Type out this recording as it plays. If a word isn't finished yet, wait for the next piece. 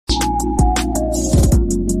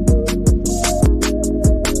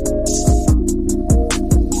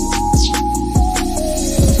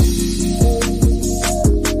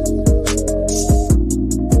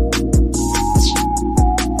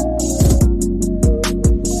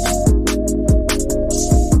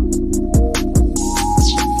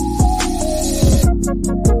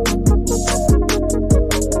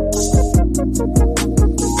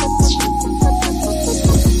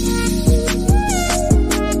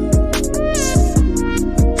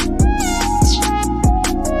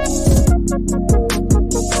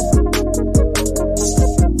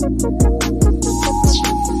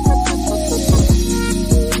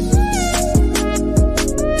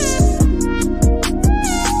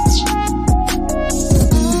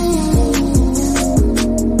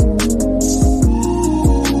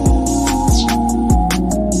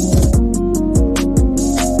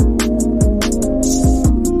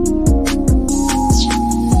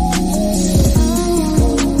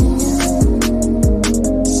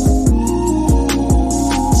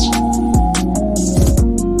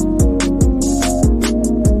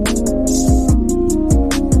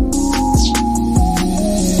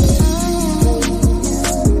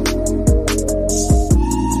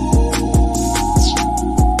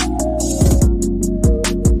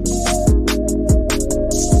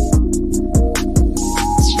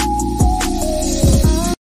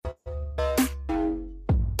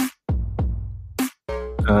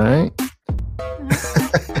All right.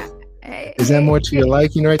 Is that more to your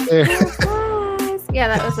liking right there? Yeah,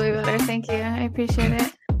 that was way better. Thank you. I appreciate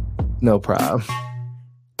it. No problem.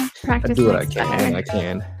 Practice I do what I makes can better. when I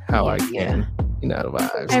can, how I can. You know the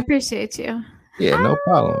vibes. I appreciate you. Yeah, no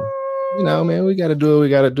problem. You know, man, we got to do what we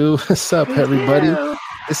got to do. What's up, everybody?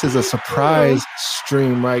 This is a surprise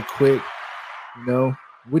stream right quick. You know,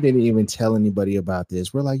 we didn't even tell anybody about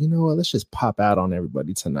this. We're like, you know what? Let's just pop out on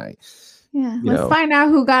everybody tonight. Yeah, let's find out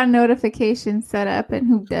who got notifications set up and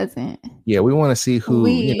who doesn't. Yeah, we want to see who,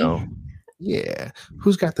 yeah,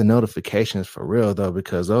 who's got the notifications for real though,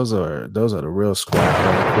 because those are the real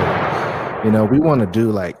squad. You know, we want to do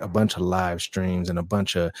like a bunch of live streams and a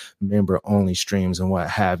bunch of member only streams and what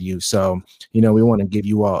have you. So, you know, we want to give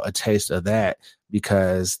you all a taste of that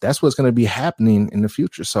because that's what's going to be happening in the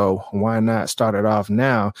future. So why not start it off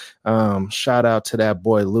now? Shout out to that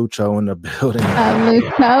boy Lucho in the building.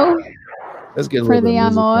 Lucho. Let's get a little bit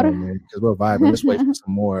of music because we're vibing. Let's wait for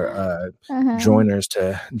some more joiners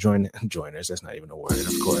to join. Joiners, that's not even a word,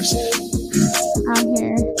 of course. I'm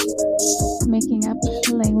here making up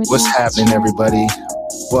language. What's happening, everybody?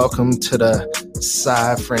 Welcome to the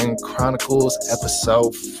Sci Friend Chronicles,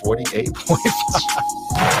 episode 48.5.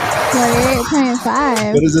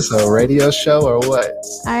 48.5. What is this, a radio show or what?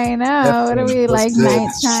 I know. What are we, like,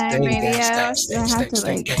 nighttime radio? I have to,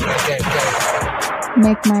 like,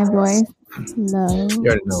 make my voice low. You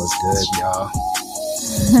already know it's good, y'all.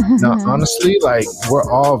 No, honestly, like, we're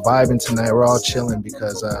all vibing tonight. We're all chilling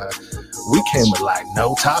because we came with like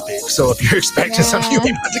no topic. So if you're expecting something, you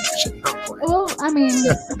ain't about to get your Well, I mean,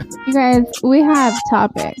 you guys, we have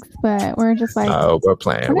topics, but we're just like, we're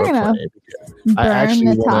playing. We're gonna burn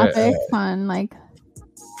the topics on like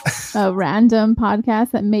a random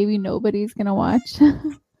podcast that maybe nobody's gonna watch.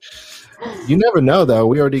 You never know, though.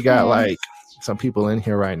 We already got like some people in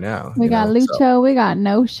here right now. We got Lucho. We got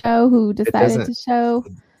No Show who decided to show.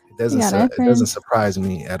 It doesn't surprise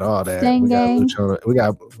me at all that we got Lucho.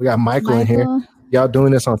 We got Michael in here. Y'all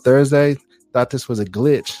doing this on Thursday? Thought this was a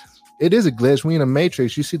glitch. It is a glitch. We in a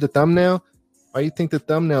matrix. You see the thumbnail? Why you think the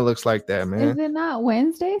thumbnail looks like that, man? Is it not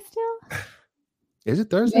Wednesday still? Is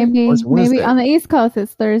it Thursday? Maybe on the East Coast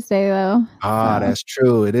it's Thursday though. That's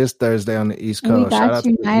true. It is Thursday on the East Coast. We got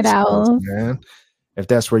you night owls, man. If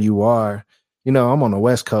that's where you are. You know, I'm on the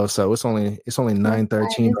West Coast, so it's only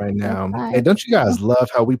 9:13 right now. Hey, don't you guys love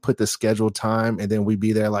how we put the scheduled time and then we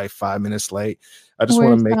be there like 5 minutes late? I just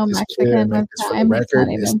want to make this clear, make this for the record.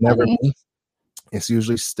 It's never me. It's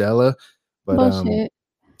usually Stella. But bullshit.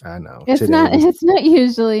 I know. It's not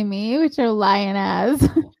usually me, which are lying ass.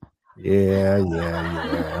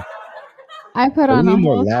 Yeah. I put on a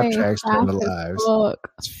more laugh tracks during the lives.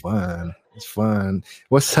 It's fun.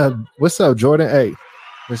 What's up, Jordan? Hey.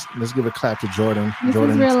 Let's give a clap to Jordan.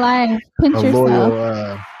 Jordan's real life. Pinch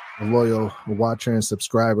yourself. A loyal watcher and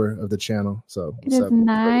subscriber of the channel. So it is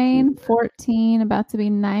 9:14, about to be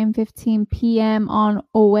 9:15 p.m. on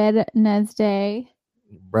Wednesday.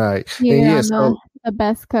 Right. Here on the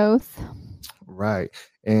Best Coast. Right.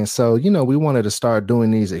 And so, you know, we wanted to start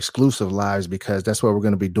doing these exclusive lives because that's what we're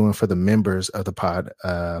going to be doing for the members of the pod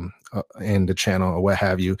and the channel or what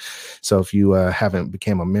have you. So if you haven't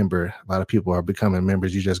become a member, a lot of people are becoming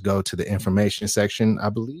members. You just go to the information section, I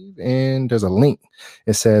believe, and there's a link.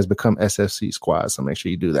 It says become SFC squad. So make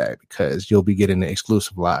sure you do that because you'll be getting the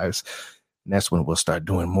exclusive lives. And that's when we'll start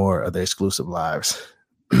doing more of the exclusive lives.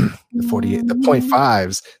 The 48, the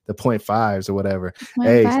 0.5s or whatever.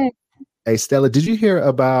 Hey, Stella, did you hear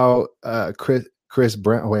about Chris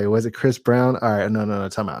Brown? Wait, was it Chris Brown? All right, no,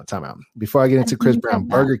 time out. Before I get into Chris Brown,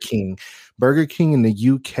 Burger King in the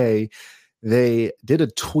UK, they did a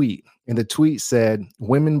tweet, and the tweet said,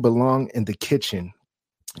 "Women belong in the kitchen."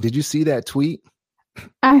 Did you see that tweet?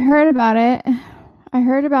 I heard about it. I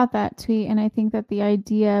heard about that tweet, and I think that the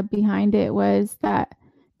idea behind it was that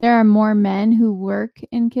there are more men who work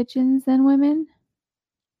in kitchens than women.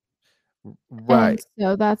 Right. And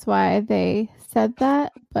so that's why they said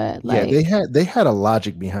that. But like, yeah, they had a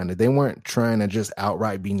logic behind it. They weren't trying to just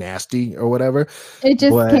outright be nasty or whatever. It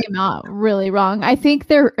just came out really wrong. I think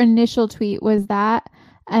their initial tweet was that,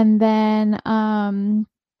 and then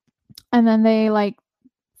they like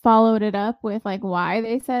followed it up with like why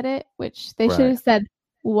they said it, which they should have said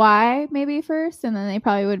why maybe first, and then they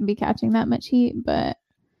probably wouldn't be catching that much heat. But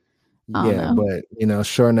but you know,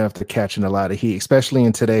 sure enough, they're catching a lot of heat, especially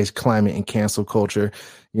in today's climate and cancel culture.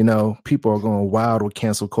 You know, people are going wild with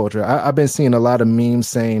cancel culture. I've been seeing a lot of memes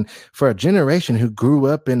saying, for a generation who grew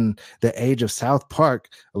up in the age of South Park,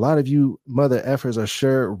 a lot of you mother effers are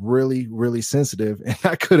sure really, really sensitive. And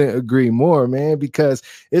I couldn't agree more, man, because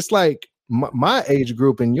it's like my age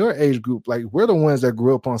group and your age group, like we're the ones that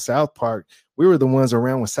grew up on South Park. We were the ones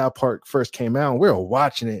around when South Park first came out, and we were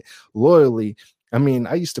watching it loyally. I mean,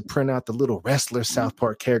 I used to print out the little wrestler South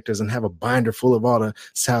Park characters and have a binder full of all the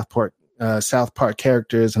South Park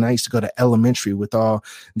characters, and I used to go to elementary with all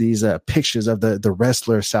these pictures of the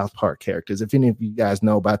wrestler South Park characters. If any of you guys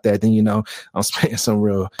know about that, then you know I'm spending some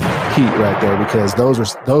real heat right there, because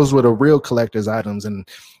those were the real collector's items. And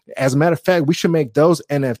as a matter of fact, we should make those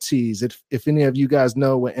NFTs. If any of you guys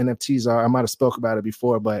know what NFTs are, I might have spoke about it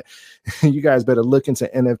before, but you guys better look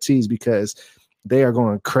into NFTs because they are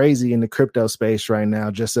going crazy in the crypto space right now.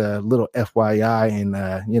 Just a little FYI.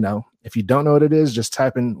 And, you know, if you don't know what it is, just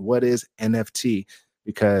type in what is NFT,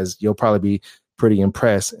 because you'll probably be pretty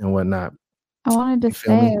impressed and whatnot. I wanted to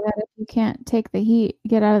say that if you can't take the heat,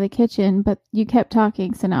 get out of the kitchen, but you kept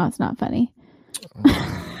talking, so now it's not funny.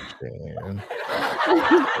 Man.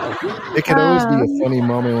 It could always be a funny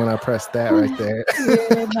moment when I press that right there.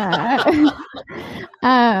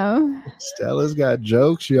 Stella's got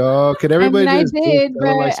jokes, y'all. Can everybody? I did, but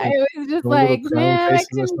I was just like, man, I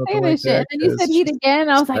couldn't say this shit. And then you said heat again.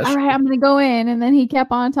 I was like, all right, I'm gonna go in. And then he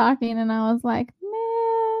kept on talking, and I was like, man.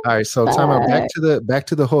 All right, so time out. Back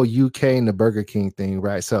to the whole UK and the Burger King thing,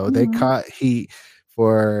 right? So they caught heat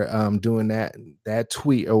for doing that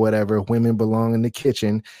tweet or whatever. Women belong in the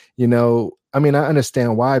kitchen. You know, I mean, I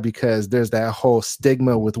understand why, because there's that whole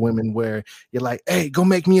stigma with women where you're like, hey, go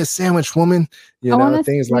make me a sandwich, woman. You know,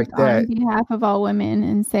 things like that. On behalf of all women,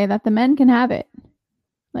 and say that the men can have it.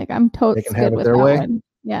 Like, I'm totally good have it with their way. One.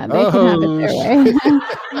 Yeah, they can have it their way.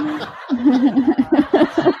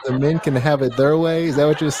 The men can have it their way. Is that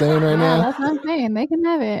what you're saying right now? That's what I'm saying. They can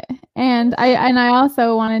have it. And I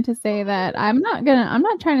also wanted to say that I'm not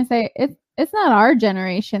trying to say it's not our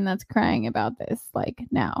generation that's crying about this like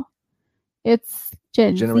now. It's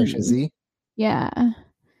Generation Z. Yeah.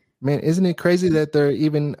 Man, isn't it crazy that they're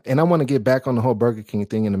even, and I want to get back on the whole Burger King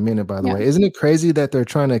thing in a minute, by the way. Isn't it crazy that they're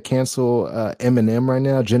trying to cancel Eminem right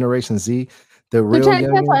now, Generation Z? The real trying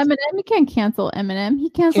to cancel Eminem. You can't cancel Eminem. He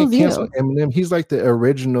cancels you. Eminem. He's like the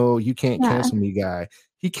original "you can't cancel me" guy.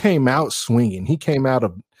 He came out swinging. He came out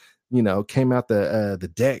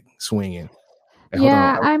the deck swinging. Hey,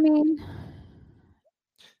 I mean,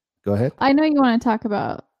 go ahead. I know you want to talk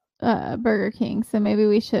about Burger King, so maybe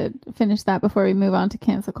we should finish that before we move on to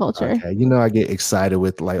cancel culture. Okay, you know I get excited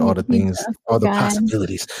with like all the things, all the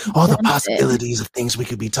possibilities of things we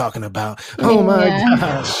could be talking about. Oh my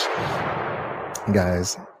gosh.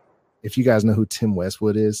 Guys, if you guys know who Tim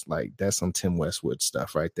Westwood is, like that's some Tim Westwood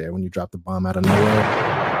stuff right there. When you drop the bomb out of nowhere.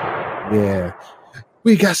 Yeah.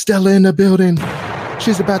 We got Stella in the building.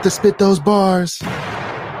 She's about to spit those bars.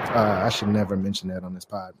 I should never mention that on this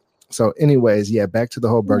pod. So anyways, back to the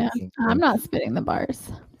whole Burger King thing. I'm not spitting the bars.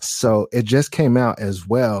 So it just came out as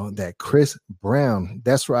well that Chris Brown,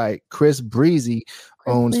 that's right, Chris Breezy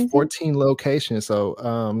owns 14 locations. So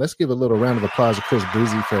let's give a little round of applause to Chris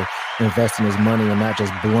Breezy for investing his money and not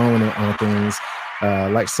just blowing it on things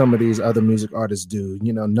like some of these other music artists do.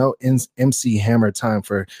 You know, no MC Hammer time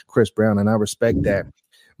for Chris Brown, and I respect that.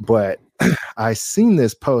 But I seen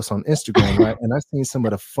this post on Instagram, right? And I seen some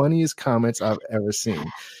of the funniest comments I've ever seen.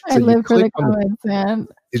 So I live for the comments, man.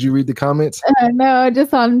 Did you read the comments? No,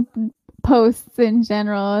 just on posts in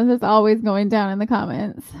general. It's always going down in the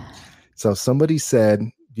comments. So somebody said,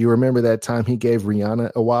 do you remember that time he gave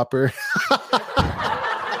Rihanna a Whopper?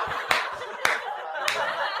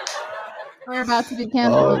 We're about to be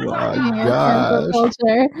canceled. Oh my gosh.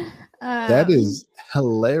 That is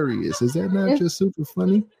hilarious. Is that not just super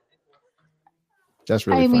funny? That's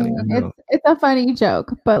really funny. It's a funny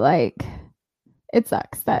joke, but like it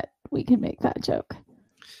sucks that we can make that joke.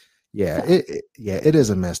 Yeah, so. It is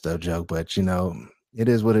a messed up joke, but you know, it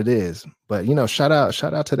is what it is. But you know, shout out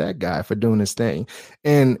to that guy for doing his thing.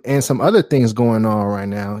 And some other things going on right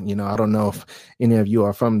now. You know, I don't know if any of you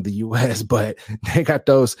are from the US, but they got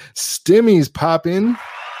those stimmies popping.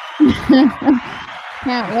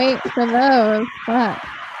 Can't wait for those. Fuck.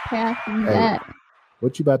 That.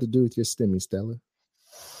 What you about to do with your stimmy, Stella?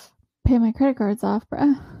 Pay my credit cards off,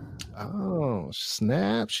 bro. Oh,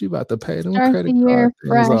 snap. She about to pay them Start credit the year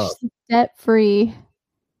cards fresh, off. Debt-free.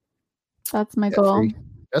 That's my goal.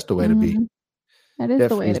 That's the way to be. That is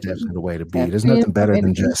the way to be. Definitely the way to be. There's nothing better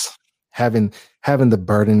than just having the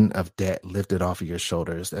burden of debt lifted off of your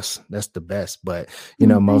shoulders. That's the best. But you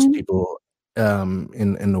know, most people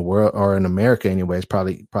in the world, or in America anyways,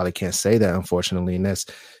 probably can't say that, unfortunately.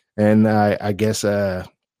 And I guess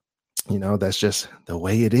you know, that's just the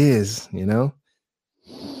way it is, you know.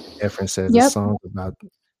 Efren says the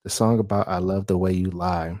song about I love the way you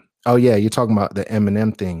lie. Oh yeah, you're talking about the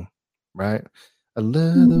Eminem thing, right? I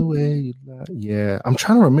love the way you lie. Yeah, I'm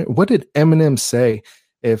trying to remember. What did Eminem say?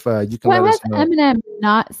 If you can let us know. Eminem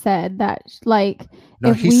not said that, like,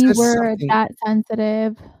 no, if we were that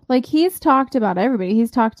sensitive, like, he's talked about everybody.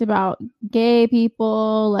 He's talked about gay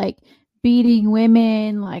people, like beating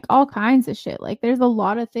women, like all kinds of shit. Like, there's a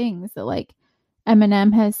lot of things that like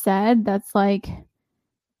Eminem has said that's like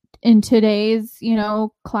in today's, you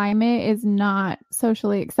know, climate is not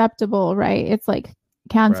socially acceptable, right? It's like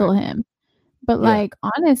cancel him. But like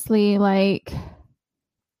honestly, like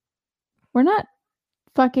we're not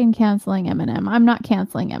fucking canceling Eminem. I'm not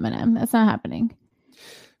canceling Eminem. That's not happening.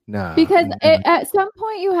 Nah. Because at some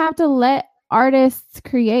point you have to let artists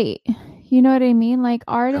create. You know what I mean? Like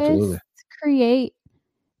artists create,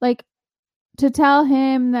 like to tell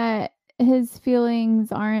him that his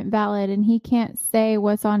feelings aren't valid and he can't say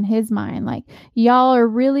what's on his mind. Like y'all are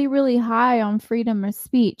really, really high on freedom of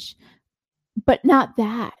speech, but not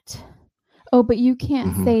that. Oh, but you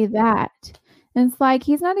can't say that. And it's like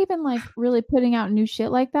he's not even like really putting out new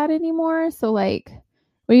shit like that anymore. So like,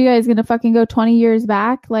 what are you guys gonna fucking go 20 years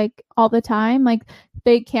back like all the time? Like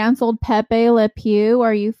they canceled Pepe Le Pew.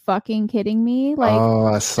 Are you fucking kidding me? Like, oh,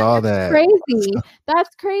 I saw that. Crazy.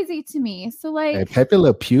 That's crazy to me. So like, hey, Pepe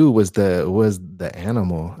Le Pew was the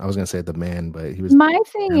animal. I was gonna say the man, but he was. My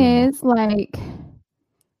thing is like,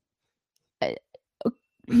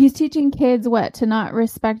 he's teaching kids what to not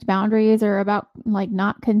respect boundaries or about like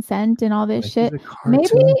not consent and all this like shit.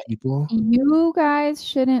 Maybe you guys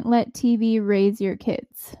shouldn't let TV raise your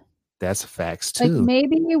kids. That's facts too. Like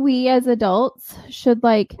maybe we as adults should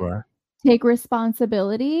like take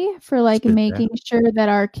responsibility for like making sure that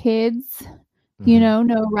our kids, you know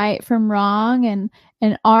right from wrong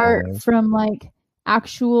and art from like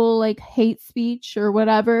actual like hate speech or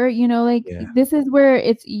whatever, you know, like this is where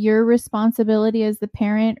it's your responsibility as the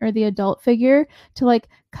parent or the adult figure to like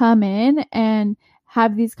come in and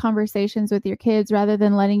have these conversations with your kids rather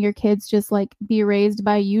than letting your kids just like be raised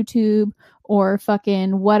by YouTube or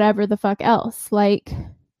fucking whatever the fuck else. Like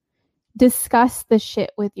discuss the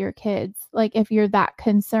shit with your kids. Like if you're that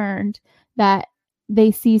concerned that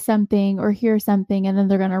they see something or hear something and then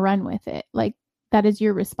they're going to run with it, like that is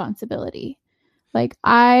your responsibility. Like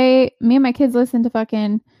me and my kids listen to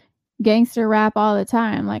fucking gangster rap all the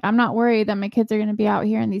time. Like I'm not worried that my kids are going to be out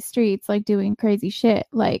here in these streets like doing crazy shit.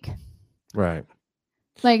 Like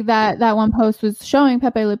like that one post was showing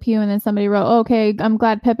Pepe Le Pew and then somebody wrote, okay, I'm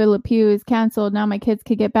glad Pepe Le Pew is canceled. Now my kids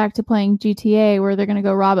could get back to playing GTA where they're going to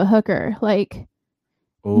go rob a hooker. Like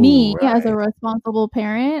me as a responsible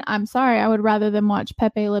parent, I'm sorry, I would rather them watch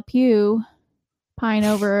Pepe Le Pew pine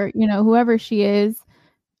over, you know, whoever she is,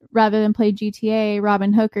 rather than play GTA,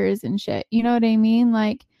 robbing hookers and shit. You know what I mean?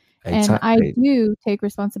 Like, and I do take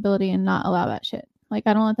responsibility and not allow that shit. Like,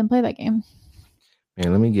 I don't let them play that game.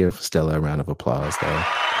 Man, let me give Stella a round of applause, though.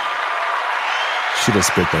 She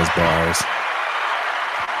just spit those bars.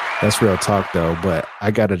 That's real talk, though. But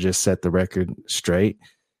I gotta just set the record straight.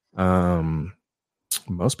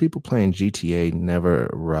 Most people playing GTA never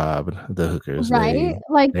robbed the hookers, right?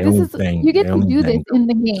 Like this is you get to do this in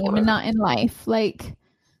the game and not in life. Like,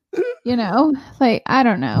 you know, like I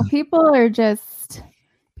don't know. People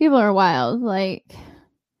are wild. Like,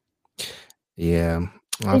 yeah,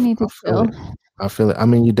 they need to chill. I feel it. I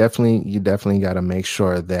mean, you definitely got to make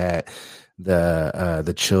sure that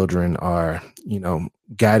the children are, you know,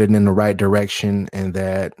 guided in the right direction and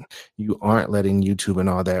that you aren't letting YouTube and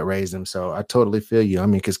all that raise them. So I totally feel you. I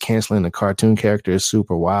mean, because canceling the cartoon character is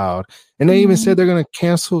super wild. And they even said they're going to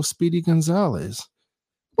cancel Speedy Gonzalez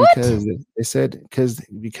because they said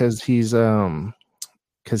because he's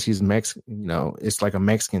Mexican, you know, it's like a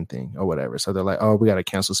Mexican thing or whatever. So they're like, oh, we got to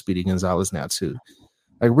cancel Speedy Gonzalez now too.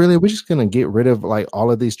 Like, really, we're just gonna get rid of like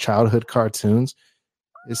all of these childhood cartoons?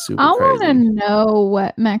 It's super crazy. I want to know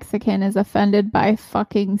what Mexican is offended by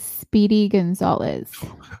fucking Speedy Gonzalez.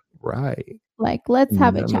 Right. Like, let's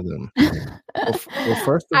have a chat. Well,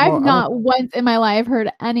 first of all, I've not once in my life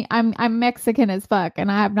heard any. I'm Mexican as fuck,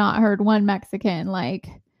 and I have not heard one Mexican like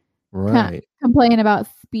complain about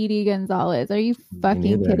Speedy Gonzalez. Are you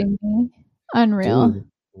fucking kidding me? Unreal. Dude.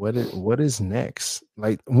 What is next?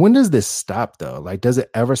 Like, when does this stop though? Like, does it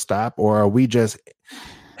ever stop, or are we just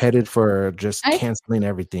headed for just canceling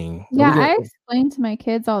everything? Yeah, I explain to my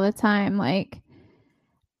kids all the time, like,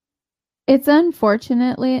 it's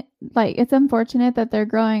unfortunate that they're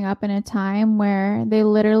growing up in a time where they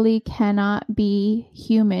literally cannot be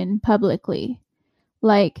human publicly.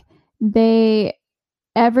 Like,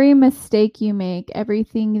 every mistake you make,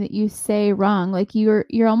 everything that you say wrong, like you're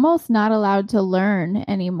almost not allowed to learn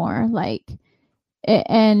anymore. Like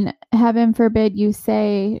and heaven forbid you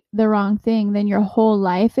say the wrong thing, then your whole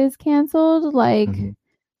life is canceled. Like,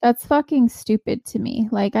 that's fucking stupid to me.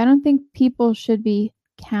 Like, I don't think people should be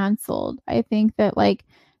canceled. I think that, like,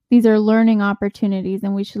 these are learning opportunities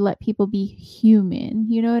and we should let people be human.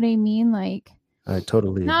 You know what I mean? Like, I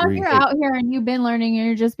totally now agree. If you're out here and you've been learning and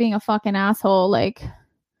you're just being a fucking asshole, like,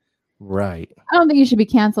 right. I don't think you should be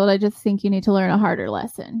canceled. I just think you need to learn a harder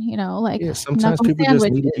lesson, you know, like, yeah, sometimes people just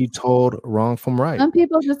need to be told wrong from right. Some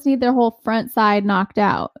people just need their whole front side knocked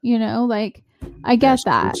out, you know, like, I get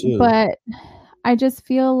that, but I just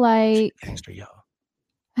feel like,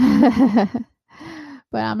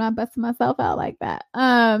 but I'm not busting myself out like that.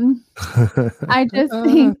 I just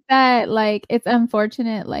think that, like, it's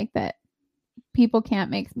unfortunate, like, that people can't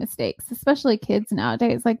make mistakes, especially kids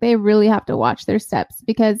nowadays. Like, they really have to watch their steps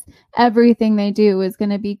because everything they do is going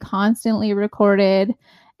to be constantly recorded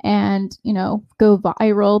and, you know, go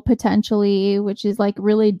viral potentially, which is like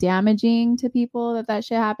really damaging to people that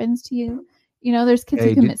shit happens to you. You know, there's kids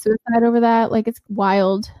who commit suicide over that. Like, it's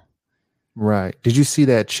wild. Right. Did you see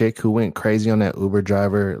that chick who went crazy on that Uber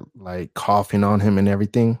driver, like coughing on him and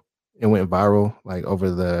everything? It went viral like over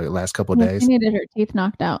the last couple of days. She needed her teeth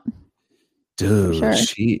knocked out. Dude,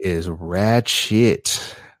 she is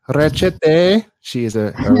ratchet. Ratchete. She is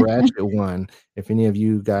a ratchet one. If any of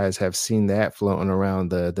you guys have seen that floating around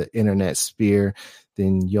the internet sphere,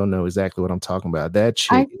 then you'll know exactly what I'm talking about. That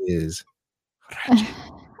chick is ratchet.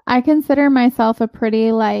 I consider myself a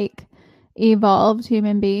pretty, like, evolved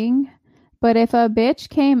human being. But if a bitch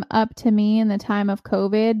came up to me in the time of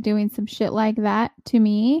COVID doing some shit like that to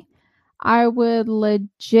me, I would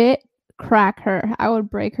legit crack her. I would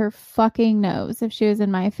break her fucking nose if she was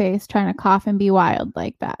in my face trying to cough and be wild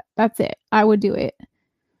like that. That's it. I would do it.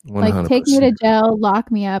 100%. Like, take me to jail,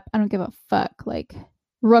 lock me up. I don't give a fuck. Like,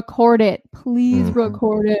 record it. Please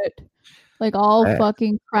record it. Like, I'll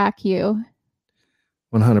fucking crack you.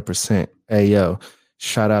 100%. Hey, yo,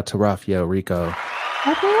 shout out to Rafael Rico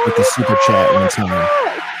with the super chat one time.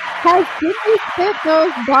 Has Disney spit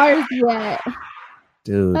those bars yet?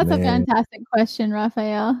 Dude, that's a fantastic question,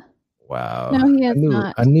 Raphael. Wow. No, he has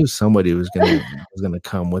not. I knew somebody was gonna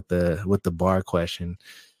come with the bar question.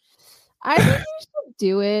 I think you should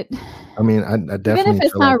do it. I mean, I definitely even if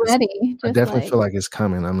it's not ready. I definitely feel like it's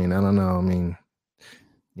coming. I mean, I don't know. I mean,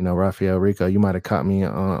 you know, Rafael Rico, you might have caught me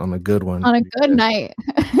on a good one. On a good night.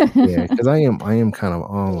 Yeah, because I am kind of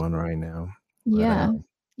on one right now. Yeah.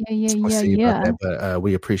 We'll see about that, but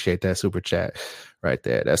we appreciate that super chat right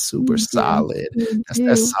there. That's super solid.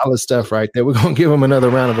 That's solid stuff right there. We're gonna give them another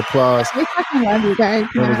round of applause. We fucking love you guys.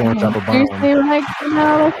 We're gonna drop a bomb. Like,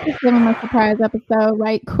 let's just give them a surprise episode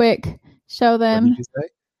right quick. Show them. What did you say?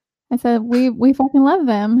 I said we fucking love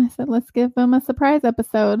them. I said let's give them a surprise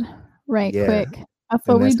episode right quick. That's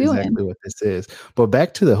what we're doing. Exactly what this is. But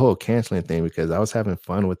back to the whole canceling thing, because I was having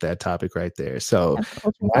fun with that topic right there. So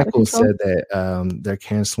Michael said that they're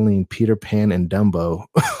canceling Peter Pan and Dumbo.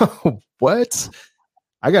 What?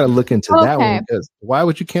 I got to look into that one, because why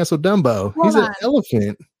would you cancel Dumbo? He's an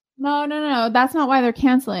elephant. No. That's not why they're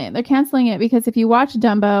canceling it. They're canceling it because if you watch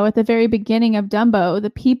Dumbo, at the very beginning of Dumbo, the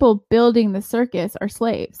people building the circus are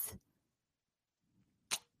slaves.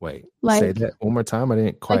 Wait, say that one more time. I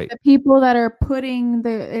didn't quite. Like, the people that are putting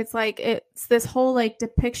it's this whole like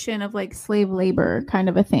depiction of like slave labor kind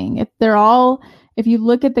of a thing. They're all, if you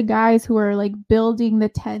look at the guys who are like building the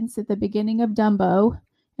tents at the beginning of Dumbo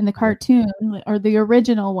in the cartoon or the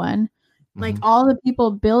original one, like all the people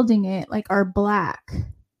building it like are black.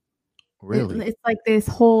 Really? It's like this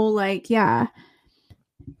whole like, yeah.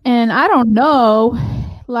 And I don't know,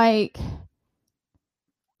 like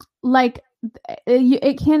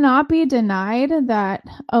it cannot be denied that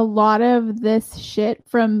a lot of this shit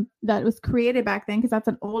from that was created back then, because that's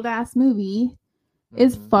an old ass movie,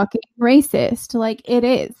 is fucking racist. Like, it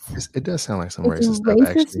is. It does sound like some racist stuff.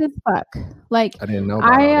 Racist as fuck. Like, I didn't know about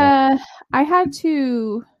that. I had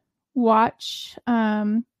to watch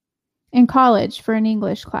in college for an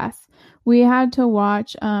English class. We had to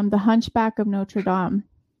watch The Hunchback of Notre Dame.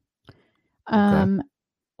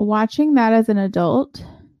 Watching that as an adult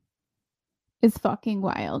is fucking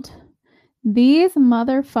wild. These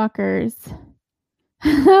motherfuckers,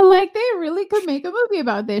 like, they really could make a movie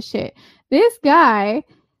about this shit. This guy,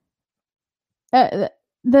 the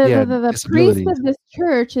priest of this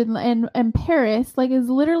church in Paris, like, is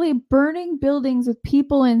literally burning buildings with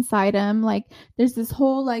people inside him. Like, there's this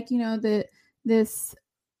whole, like, you know, this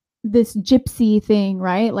gypsy thing,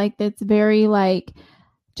 right? Like, that's very, like,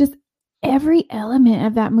 just every element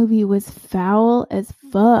of that movie was foul as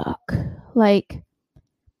fuck. Like,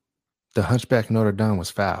 The Hunchback of Notre Dame was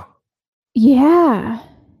foul. Yeah.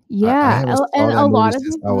 Yeah, and a lot of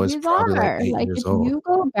these movies are like if you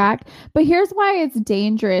go back, but here's why it's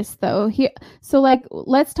dangerous though. So like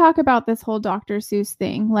let's talk about this whole Dr. Seuss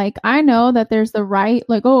thing. Like I know that there's the right,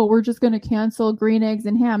 like, oh, we're just gonna cancel Green Eggs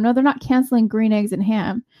and Ham. No, they're not canceling Green Eggs and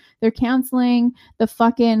Ham. They're canceling the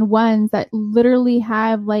fucking ones that literally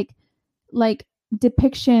have like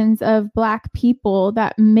depictions of Black people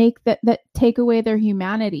that make that take away their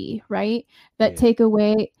humanity, right? That take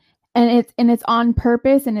away. And it's on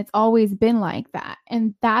purpose, and it's always been like that.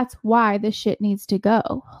 And that's why this shit needs to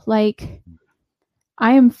go. Like,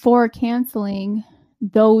 I am for canceling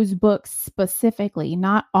those books specifically,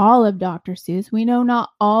 not all of Dr. Seuss. We know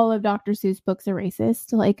not all of Dr. Seuss books are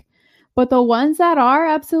racist, like, but the ones that are,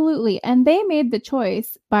 absolutely. And they made the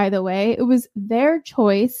choice, by the way. It was their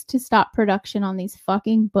choice to stop production on these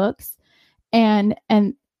fucking books. And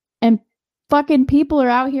fucking people are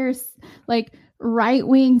out here like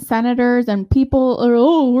right-wing senators and people are,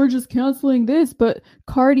 oh, we're just canceling this, but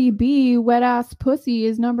Cardi B, Wet Ass Pussy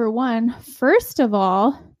is number one. First of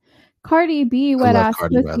all, Cardi B, Wet Ass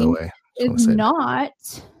Pussy, by the way, is not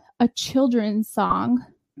a children's song.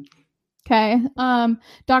 Okay.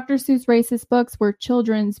 Dr. Seuss racist books were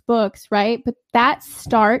children's books, right? But that's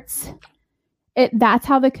how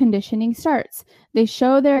the conditioning starts. They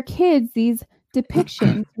show their kids these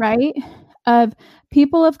depictions, right? Of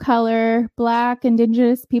people of color, Black,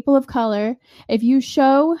 Indigenous people of color. If you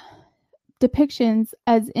show depictions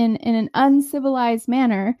as in an uncivilized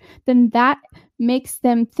manner, then that makes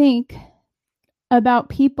them think about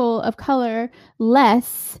people of color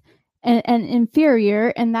less and inferior,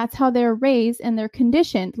 and that's how they're raised and they're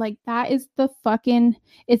conditioned. Like that is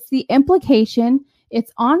it's the implication.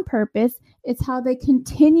 It's on purpose. It's how they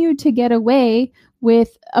continue to get away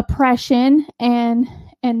with oppression and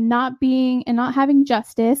not having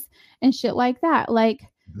justice and shit like that. Like,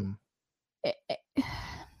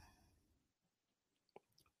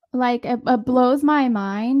 it blows my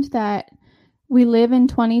mind that we live in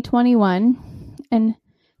 2021 and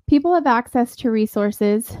people have access to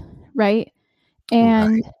resources, right?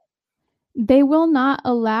 And they will not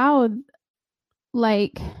allow,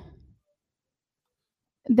 like,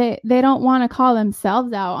 they don't want to call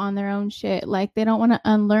themselves out on their own shit. Like they don't want to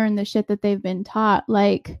unlearn the shit that they've been taught.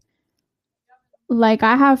 Like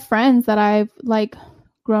I have friends that I've like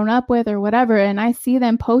grown up with or whatever, and I see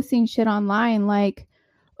them posting shit online like,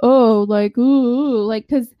 oh, like, ooh, like,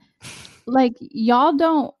 because like y'all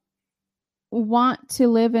don't want to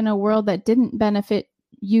live in a world that didn't benefit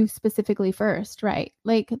you specifically first, right?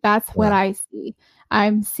 Like that's what I see.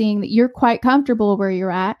 I'm seeing that you're quite comfortable where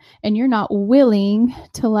you're at and you're not willing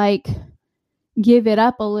to like give it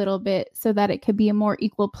up a little bit so that it could be a more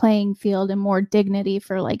equal playing field and more dignity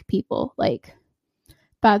for like people. Like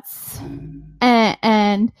that's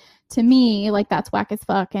and to me, like that's whack as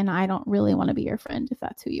fuck, and I don't really want to be your friend if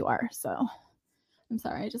that's who you are. So I'm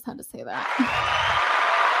sorry, I just had to say that.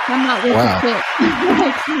 I'm not with the shit.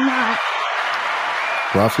 Like, I'm not.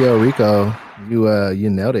 Rafael Rico, you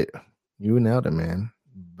nailed it. You nailed it, man.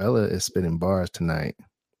 Bella is spitting bars tonight.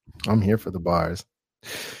 I'm here for the bars.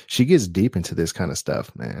 She gets deep into this kind of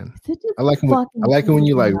stuff, man. I like it when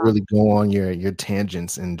you like really go on your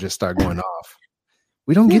tangents and just start going off.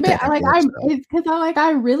 We don't get that. Like it's because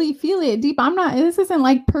I really feel it deep. This isn't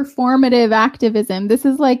like performative activism. This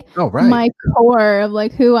is like my core of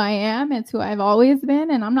like who I am. It's who I've always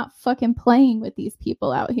been, and I'm not fucking playing with these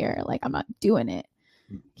people out here. Like I'm not doing it.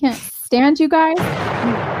 Can't stand you guys. You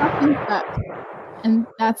fucking suck. And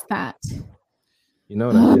that's that. You know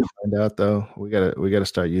what I did find out though? We gotta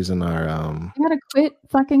start using our I gotta quit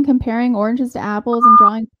fucking comparing oranges to apples and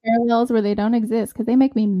drawing parallels where they don't exist because they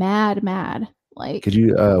make me mad. Like, could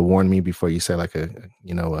you warn me before you say like a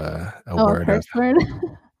word? A curse word?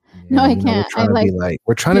 No, I can't.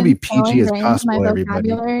 We're trying to be PG as possible. My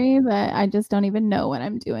vocabulary, but I just don't even know when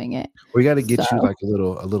I'm doing it. We got to get you like a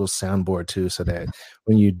little soundboard too, so that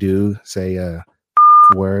when you do say a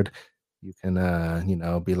word, you can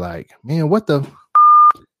be like, man, what the?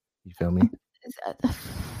 You feel me?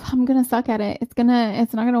 I'm gonna suck at it. It's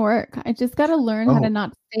not gonna work. I just gotta learn how to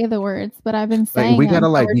not say the words. But I've been saying we gotta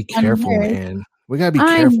like be careful, man. We gotta be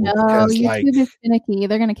careful because YouTube is finicky.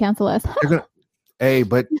 They're gonna cancel us. Hey,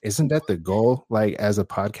 but isn't that the goal? Like as a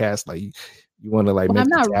podcast, like you want to like make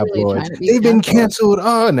the tabloids. Really they've been canceled.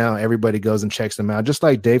 Oh, now everybody goes and checks them out. Just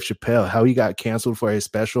like Dave Chappelle, how he got canceled for his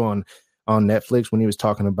special on Netflix when he was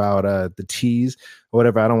talking about the teas or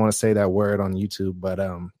whatever. I don't want to say that word on YouTube, but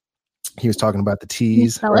he was talking about the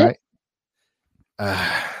teas, right?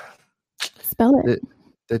 Spell it.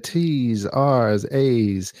 The T's, R's,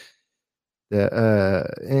 A's, the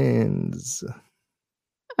N's.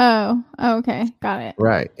 Oh, okay. Got it.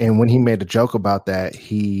 Right. And when he made a joke about that,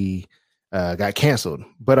 he got canceled.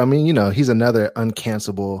 But I mean, he's another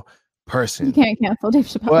uncancelable person. You can't cancel Dave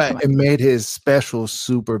Chappelle. But it made his special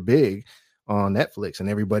super big on Netflix, and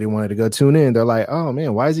everybody wanted to go tune in. They're like, "Oh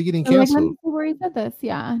man, why is he getting canceled?" Like, where he said this,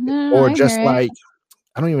 yeah. No, or just like,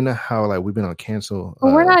 I don't even know how like we've been on cancel.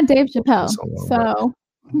 Well, we're not Dave Chappelle, so.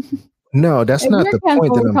 No, that's not the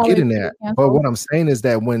point that I'm getting at. But what I'm saying is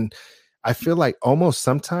that when I feel like almost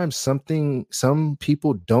sometimes some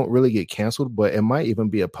people don't really get canceled, but it might even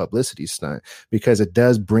be a publicity stunt because it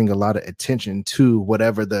does bring a lot of attention to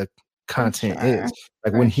whatever the content is.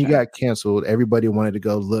 Like when he got canceled, everybody wanted to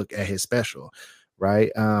go look at his special,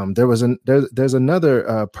 right? There's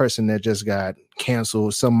another person that just got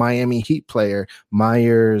canceled, some Miami Heat player,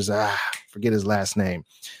 Myers, forget his last name,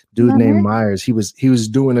 dude named Myers. He was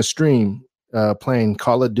doing a stream playing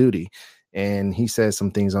Call of Duty, and he said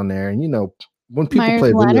some things on there. And when people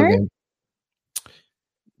play video games,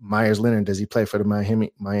 Myers Leonard, does he play for the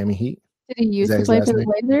Miami Heat? Did he used to play for the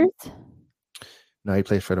Blazers? No, he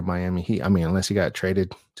played for the Miami Heat. I mean, unless he got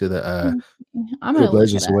traded to the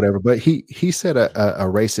Blazers or whatever. But he said a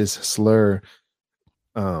racist slur,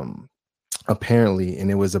 apparently,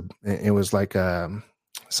 and it was like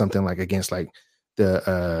something like against like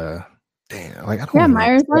the damn, like I don't know.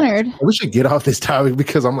 Myers Leonard. We should get off this topic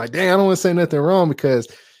because I'm like, dang, I don't want to say nothing wrong because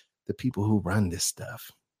the people who run this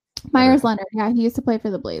stuff. Myers Leonard, yeah, he used to play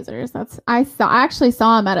for the Blazers. I actually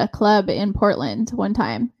saw him at a club in Portland one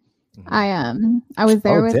time. I was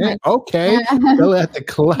there with my Still at the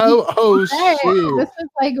club. Oh shit! This is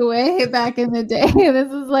like way back in the day. This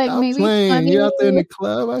is like maybe 20, you out there in the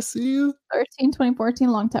club. I see you. 2014,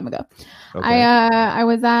 long time ago. Okay. I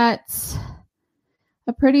was at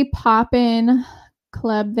a pretty poppin'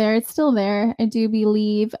 club there. It's still there, I do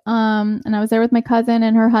believe. And I was there with my cousin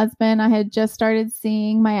and her husband. I had just started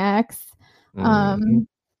seeing my ex.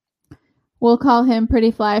 We'll call him pretty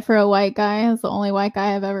fly for a white guy. He's the only white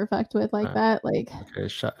guy I've ever fucked with like that. Like, okay,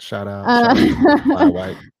 shout out. Fly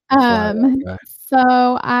white.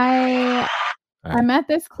 So I'm at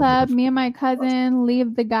this club. Me and my cousin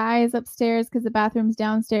leave the guys upstairs because the bathroom's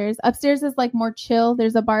downstairs. Upstairs is like more chill.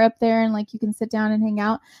 There's a bar up there and like you can sit down and hang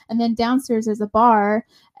out. And then downstairs there's a bar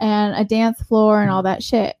and a dance floor and all that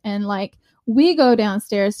shit. And like we go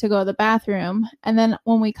downstairs to go to the bathroom. And then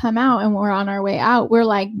when we come out and we're on our way out, we're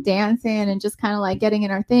like dancing and just kind of like getting in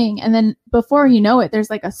our thing. And then before you know it, there's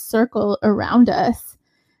like a circle around us.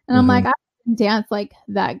 And I'm like, I don't dance like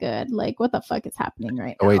that good. Like, what the fuck is happening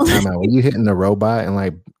right now? Wait, time out. Were you hitting the robot and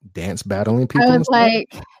like dance battling people? I was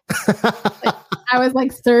like, I was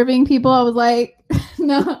like serving people. I was like,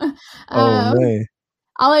 no. Man.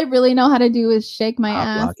 All I really know how to do is shake my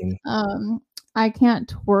ass. Blocking. I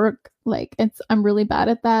can't twerk. Like I'm really bad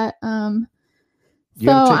at that. You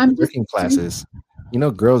so I'm just twerking classes.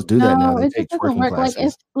 Girls do that now. They take twerking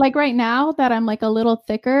classes. Like right now that I'm like a little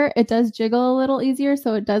thicker, it does jiggle a little easier,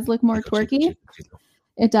 so it does look more twerky. Jiggle.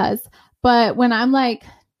 It does. But when I'm like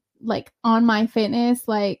on my fitness,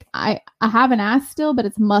 like I have an ass still, but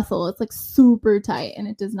it's muscle. It's like super tight and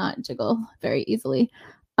it does not jiggle very easily.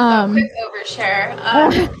 Quick overshare.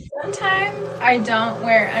 Sometimes I don't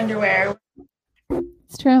wear underwear.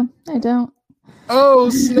 It's true. I don't. Oh,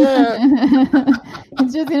 snap.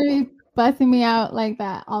 It's just going to be busting me out like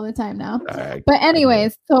that all the time now. But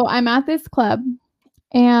anyways, so I'm at this club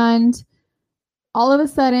and all of a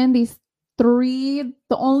sudden the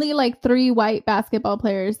only like 3 white basketball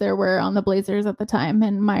players there were on the Blazers at the time,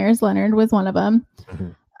 and Myers Leonard was one of them.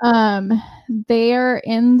 They are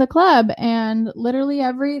in the club and literally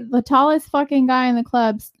the tallest fucking guy in the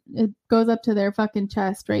club, it goes up to their fucking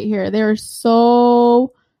chest right here. They're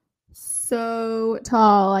so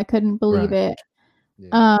tall. I couldn't believe it.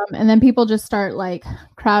 Yeah. And then people just start like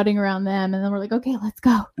crowding around them, and then we're like, okay, let's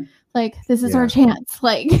go. Like, this is our chance.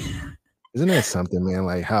 Like, isn't that something, man?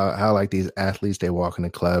 Like how like these athletes, they walk in the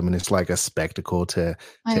club and it's like a spectacle to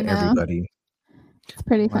everybody. It's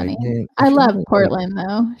pretty funny. Man, I love Portland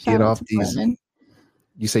though. Get off these. Portland.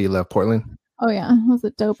 You say you love Portland? Oh yeah, it was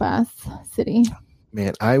a dope ass city.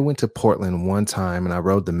 Man, I went to Portland one time and I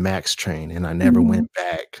rode the Max train and I never went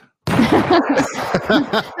back.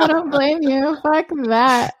 I don't blame you. Fuck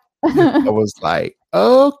that. I was like,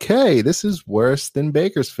 okay, this is worse than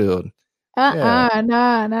Bakersfield.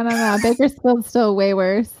 No. Bakersfield's still way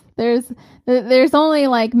worse. There's only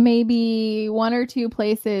like maybe 1 or 2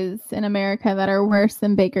 places in America that are worse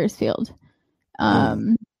than Bakersfield.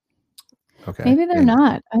 Okay. Maybe they're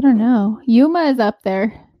not. I don't know. Yuma is up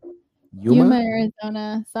there. Yuma,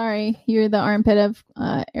 Arizona. Sorry, you're the armpit of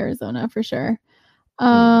Arizona for sure.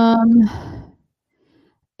 And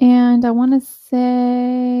And I want to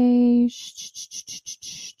say,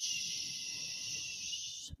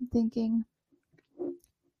 I'm thinking,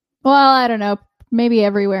 well, I don't know, maybe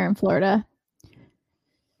everywhere in Florida.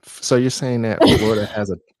 So you're saying that Florida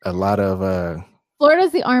has a lot of...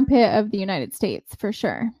 Florida's the armpit of the United States, for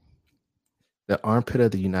sure. The armpit of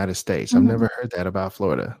the United States. I've never heard that about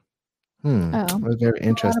Florida. Oh, that's very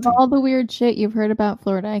interesting. Out of all the weird shit you've heard about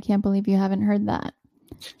Florida, I can't believe you haven't heard that.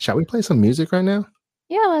 Shall we play some music right now?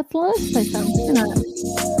 Yeah, let's play some.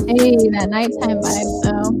 Hey, that nighttime vibe,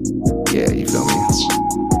 though. Yeah, you feel me?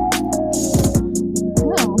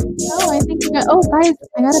 I think guys,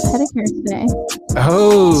 I got a pedicure today.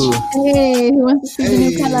 Oh. Hey, who wants to see the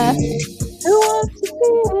new color? Who wants to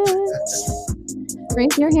see it?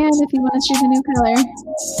 Raise your hand if you want to see the new color.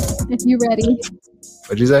 If you're ready.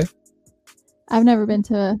 What'd you say? I've never been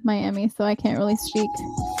to Miami, so I can't really speak.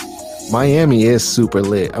 Miami is super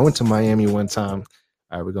lit. I went to Miami one time.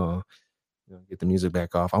 All right, we're going to get the music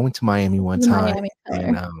back off. I went to Miami one time.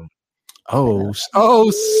 And, oh,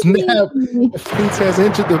 snap. The Fleets has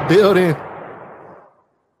entered the building.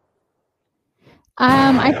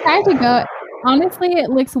 I tried to go. Honestly, it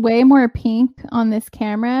looks way more pink on this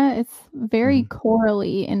camera. It's very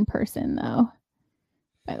corally in person, though,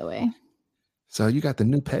 by the way. So you got the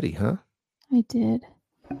new petty, huh? I did.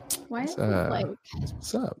 Why is it like...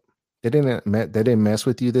 What's up? They didn't mess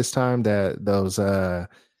with you this time. The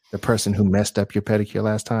person who messed up your pedicure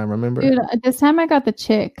last time, remember? Dude, this time I got the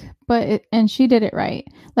chick, and she did it right.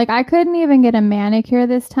 Like, I couldn't even get a manicure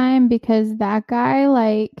this time because that guy,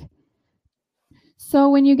 like... So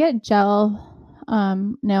when you get gel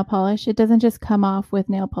nail polish, it doesn't just come off with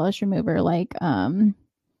nail polish remover like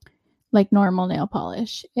normal nail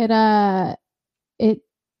polish. It's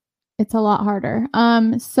a lot harder.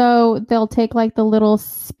 So they'll take like the little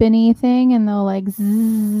spinny thing and they'll like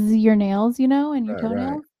zzz your nails, and your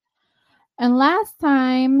toenails. Right. And last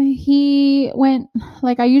time he went,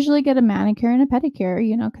 like, I usually get a manicure and a pedicure,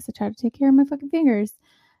 because I try to take care of my fucking fingers.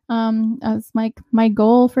 As my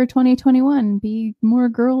goal for 2021, be more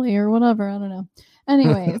girly or whatever. I don't know.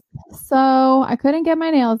 Anyways, so I couldn't get my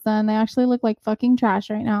nails done. They actually look like fucking trash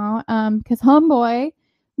right now. Because homeboy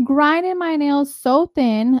grinded my nails so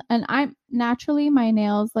thin, and naturally my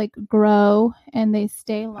nails like grow and they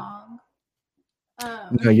stay long.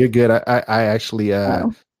 No, you're good. I actually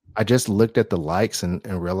I just looked at the likes and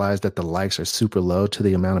realized that the likes are super low to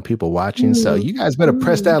the amount of people watching. So you guys better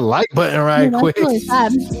press that like button right quick. Really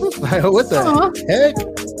sad. Like, what the heck?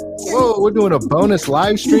 Whoa, we're doing a bonus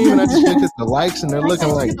live stream and I just looked at the likes and they're looking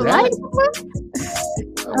like that.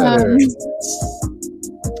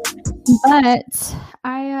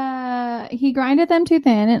 But he grinded them too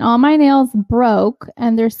thin and all my nails broke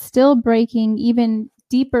and they're still breaking even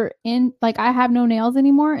deeper in, like I have no nails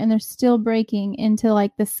anymore and they're still breaking into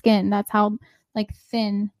like the skin. That's how like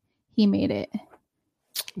thin he made it.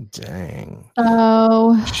 Dang.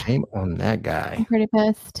 Oh, shame on that guy. I'm pretty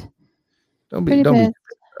pissed. Don't be pissed,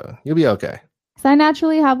 you'll be okay. Because I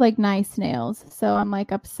naturally have like nice nails, so I'm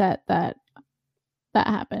like upset that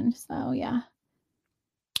happened. So yeah.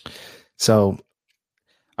 So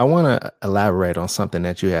I want to elaborate on something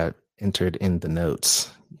that you have entered in the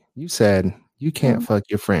notes. You said you can't fuck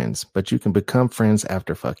your friends, but you can become friends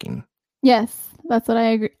after fucking. Yes, that's what I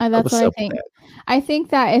agree. That's what I think. I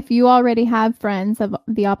think that if you already have friends of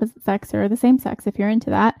the opposite sex or the same sex, if you're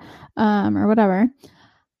into that, or whatever,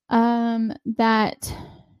 that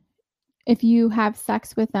if you have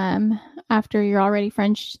sex with them after you're already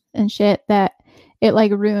friends and shit, that it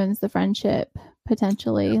like ruins the friendship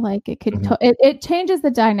potentially. Yeah. Like it could, it changes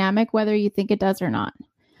the dynamic, whether you think it does or not.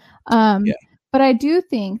 But I do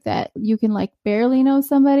think that you can like barely know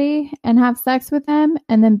somebody and have sex with them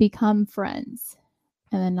and then become friends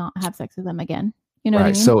and then not have sex with them again. You know what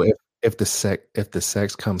I mean? So if the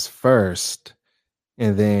sex comes first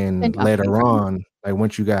and then later on, like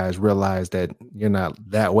once you guys realize that you're not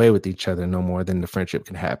that way with each other no more, then the friendship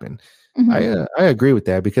can happen. I agree with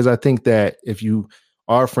that because I think that if you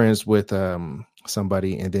are friends with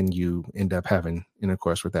somebody and then you end up having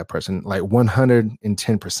intercourse with that person, like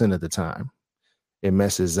 110% of the time, it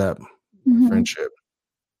messes up friendship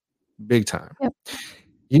big time. Yep.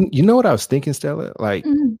 You know what I was thinking, Stella? Like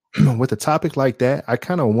with a topic like that, I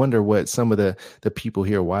kind of wonder what some of the people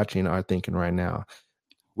here watching are thinking right now.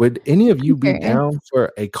 Would any of you be down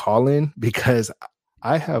for a call-in? Because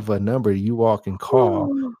I have a number you all can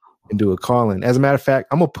call and do a call-in. As a matter of fact,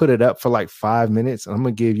 I'm going to put it up for like 5 minutes. And I'm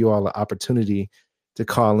going to give you all the opportunity to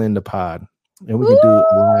call in the pod. And we can do a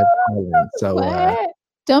live call-in. So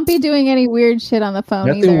don't be doing any weird shit on the phone.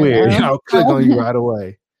 Nothing weird. I'll click on you right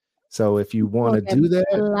away. So if you want to do that,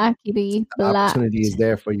 the opportunity is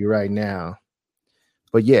there for you right now.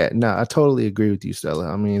 But yeah, no, I totally agree with you, Stella.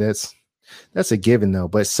 I mean, that's a given though.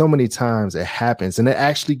 But so many times it happens, and it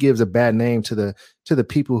actually gives a bad name to the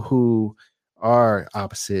people who are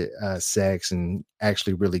opposite sex and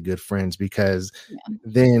actually really good friends, because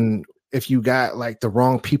then if you got like the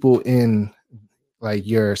wrong people in like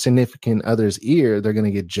your significant other's ear, they're going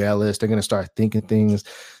to get jealous. They're going to start thinking things.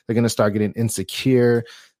 They're going to start getting insecure.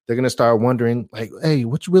 They're going to start wondering like, hey,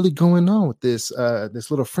 what's really going on with this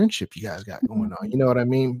little friendship you guys got going on? You know what I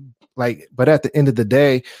mean? Like, but at the end of the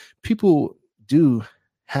day, people do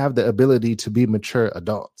have the ability to be mature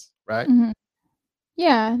adults, right? Mm-hmm.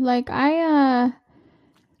 Yeah. Like I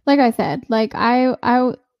said, like I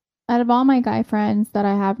out of all my guy friends that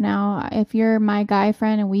I have now, if you're my guy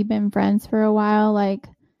friend and we've been friends for a while, like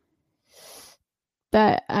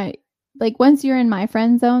that, once you're in my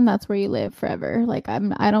friend zone, that's where you live forever. Like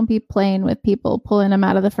I don't be playing with people, pulling them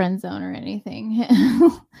out of the friend zone or anything.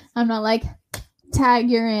 I'm not like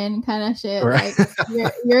tag you're in kind of shit. Right.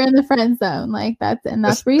 Like you're in the friend zone. Like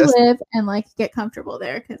that's where you live, and like get comfortable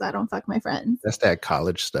there, because I don't fuck my friends. That's that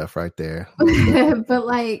college stuff right there. But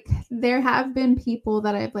like there have been people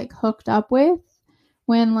that I've like hooked up with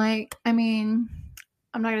when, like, I mean,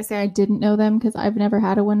 I'm not gonna say I didn't know them because I've never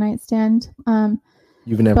had a one night stand.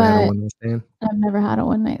 You've never had a one night stand? I've never had a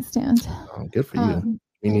one night stand. Oh, good for you.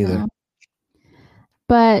 Me neither. Yeah.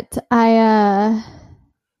 But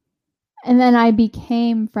and then I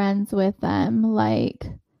became friends with them, like,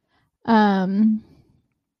 and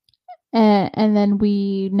then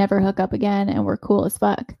we never hook up again, and we're cool as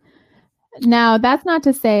fuck. Now, that's not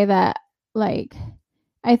to say that, like,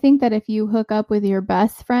 I think that if you hook up with your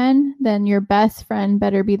best friend, then your best friend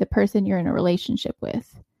better be the person you're in a relationship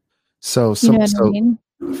with. So I mean?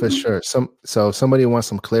 For sure. So somebody wants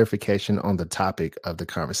some clarification on the topic of the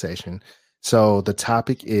conversation. So the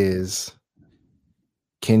topic is,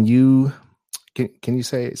 can you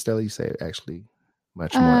say it, Stella? You say it actually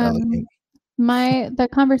much more elegant. The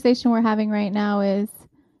conversation we're having right now is,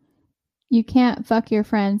 you can't fuck your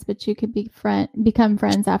friends, but you could become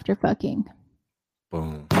friends after fucking.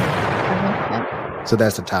 Boom. So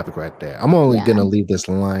that's the topic right there. I'm only going to leave this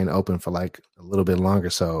line open for like a little bit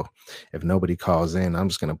longer. So if nobody calls in, I'm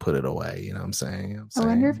just going to put it away. You know what I'm saying? I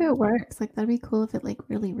wonder if it works. Like, that'd be cool if it like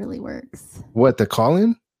really, really works. What, the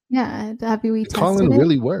call-in? Yeah. The call-in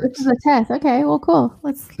really works. This is a test. Okay, well, cool.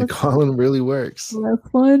 The call-in really works. Let's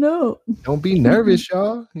find out. Don't be nervous,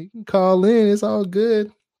 y'all. You can call in. It's all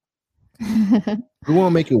good. We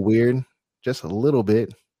won't make it weird. Just a little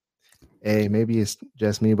bit. Hey, maybe it's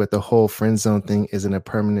just me, but the whole friend zone thing isn't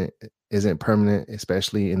permanent,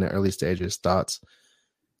 especially in the early stages. Thoughts?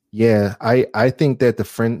 Yeah, I think that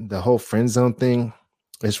the whole friend zone thing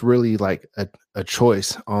is really like a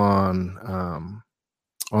choice on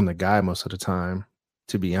the guy most of the time,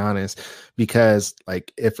 to be honest, because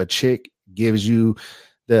like if a chick gives you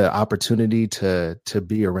the opportunity to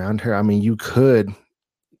be around her, I mean, you could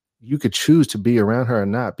choose to be around her or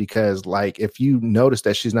not, because like if you notice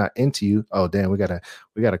that she's not into you, oh damn, we gotta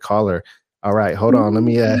call her. All right, hold on, let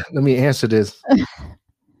me answer this. It's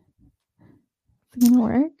gonna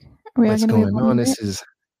work. What's going on? This is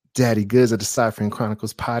Daddy Goods of the Ciphering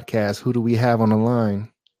Chronicles podcast. Who do we have on the line?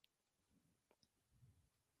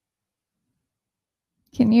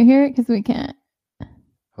 Can you hear it? Because we can't.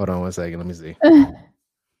 Hold on 1 second. Let me see.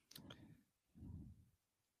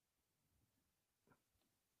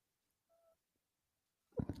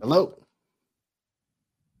 Hello.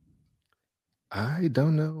 I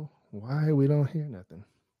don't know why we don't hear nothing.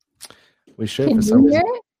 We should. Can for some reason.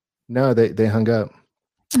 No, they hung up.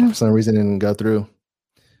 Oh. For some reason, it didn't go through.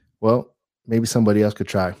 Well, maybe somebody else could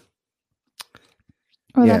try.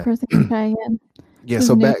 Or that person can try again. Yeah.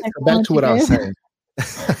 So back to what I was saying.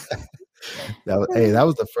 That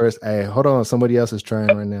was the first. Hey, hold on. Somebody else is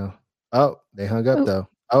trying right now. Oh, they hung up though.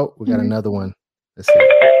 Oh, we got another one. Let's see.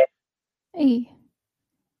 Hey.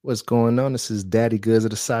 What's going on? This is Daddy Goods of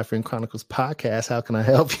the Ciphering Chronicles podcast. How can I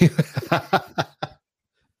help you?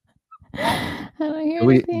 I don't hear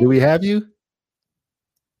anything. Do we have you?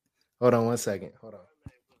 Hold on 1 second. Hold on.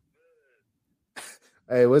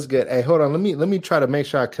 Hey, what's good? Hey, hold on. Let me try to make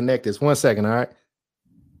sure I connect this. 1 second, all right?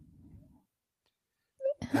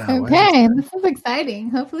 Okay, this is exciting.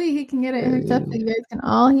 Hopefully he can get it hooked up so you guys can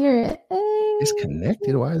all hear it. Hey. It's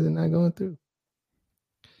connected. Why is it not going through?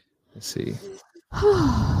 Let's see.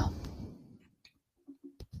 All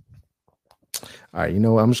right, you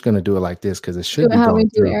know what? I'm just gonna do it like this because it should be how we do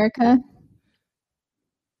through. Erica.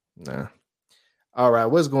 Nah. All right,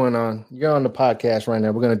 what's going on? You're on the podcast right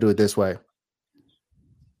now. We're gonna do it this way.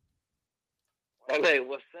 Hey,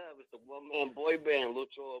 what's up? man, boy band,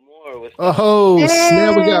 Lucho Amor. Oh, hey,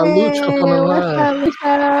 snap, we got Lucho on the line. What's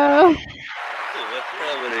up,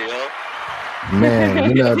 Lucho?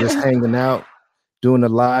 Man, just hanging out, doing the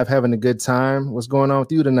live, having a good time. What's going on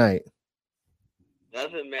with you tonight?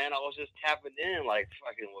 Nothing, man. I was just tapping in, like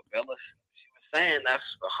fucking what Bella she was saying. That's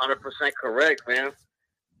 100% correct, man.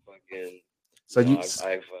 Fucking. So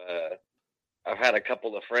I've had a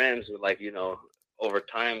couple of friends who, like, over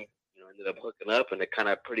time, ended up hooking up, and it kind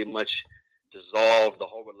of pretty much dissolved the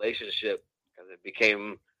whole relationship because it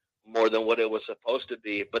became more than what it was supposed to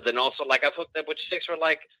be. But then also, like, I've hooked up with chicks who are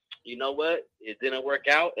like, you know what, it didn't work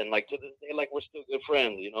out, and like to this day, like, we're still good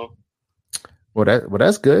friends, Well,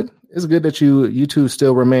 that's good. It's good that you two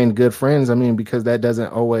still remain good friends. I mean, because that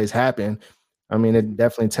doesn't always happen. I mean, it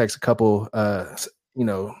definitely takes a couple,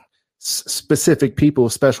 specific people,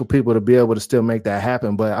 special people to be able to still make that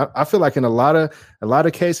happen. But I feel like in a lot of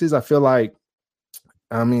cases, I feel like,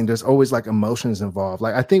 I mean, there's always like emotions involved.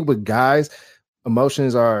 Like I think with guys,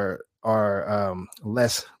 emotions are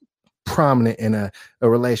less prominent in a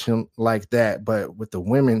relation like that. But with the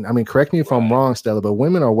women, I mean, correct me if I'm wrong, Stella, but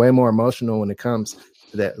women are way more emotional when it comes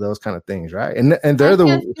to those kind of things, right? And they're the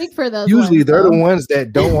ones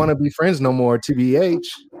that don't want to be friends no more, TBH.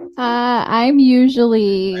 I'm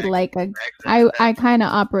usually like I kind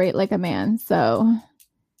of operate like a man, so.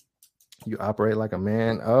 You operate like a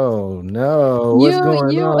man? Oh no, what's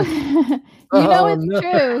going on? It's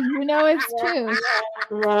true. You know it's true.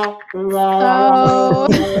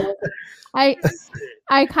 So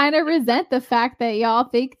I kind of resent the fact that y'all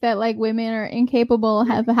think that like women are incapable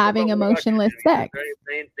of having emotionless sex.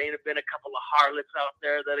 They ain't been a couple of harlots out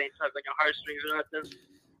there that ain't tugging your heartstrings or nothing.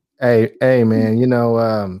 Hey, man.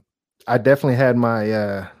 I definitely had my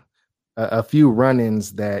a few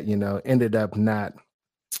run-ins that ended up not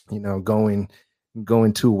going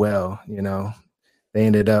too well. They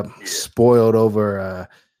ended up spoiled over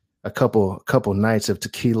a couple nights of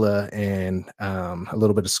tequila and a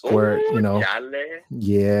little bit of squirt.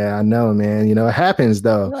 Yeah, I know, man. It happens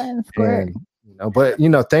though. And, but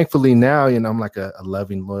thankfully now, I'm like a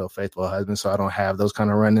loving, loyal, faithful husband, so I don't have those kind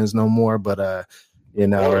of run-ins no more. But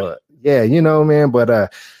yeah, man.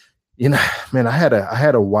 But man, I had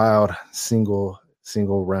a wild single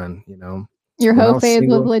run. Your whole phase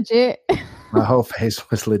was legit. My whole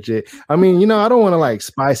face was legit. I mean, I don't want to like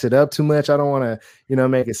spice it up too much. I don't want to,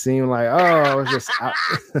 make it seem like, oh, I was just.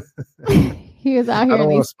 He was out here. I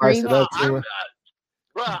don't want to spice it up too much.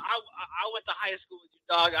 Bro, I went to high school with you,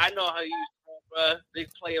 dog. I know how you, bro.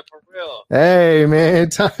 Big player for real. Hey,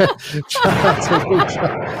 man.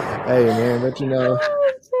 Hey, man. But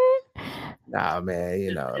nah,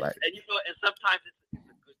 man. Like. And sometimes it's a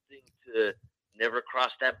good thing to never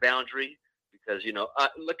cross that boundary. Because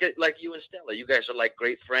look at like you and Stella. You guys are like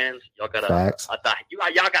great friends. Y'all got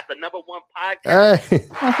y'all got the number one podcast. Hey.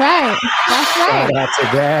 That's right. Shout out to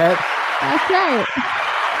that. That's right.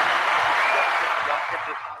 Y'all get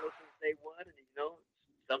this follow since day one, and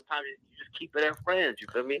sometimes you just keep it as friends. You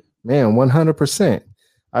feel me? Man, 100%.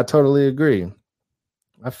 I totally agree.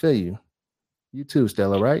 I feel you. You too,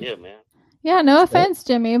 Stella, right? Yeah, man. Yeah, no offense,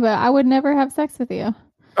 Jimmy, but I would never have sex with you.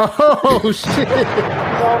 Oh shit!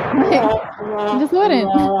 I just wouldn't.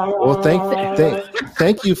 Well,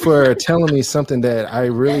 thank you for telling me something that I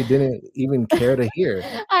really didn't even care to hear.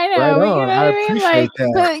 I know. Right on. I appreciate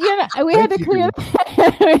that. But we had to clear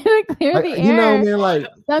the air. Man, like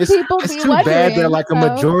some people it's too bad that like a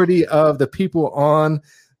majority of the people on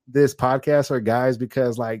this podcast are guys,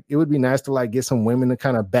 because like it would be nice to like get some women to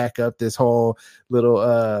kind of back up this whole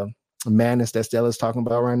little madness that Stella's talking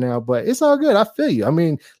about right now, but it's all good. I feel you. I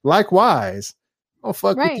mean, likewise. I'll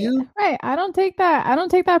fuck with you. Right. I don't take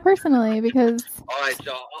that personally because. All right,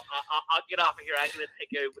 y'all. I'll get off of here. I'm gonna take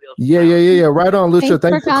everybody else. Yeah. Right on, Lucho.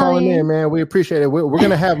 Thanks for calling in, man. We appreciate it. We're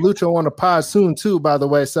gonna have Lucho on the pod soon too, by the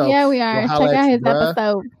way. So yeah, we are. Check out his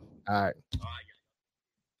episode. All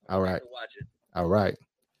right.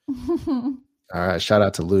 All right, shout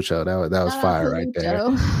out to Lucho. That was fire right there.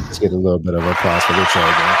 Let's get a little bit of applause for Lucho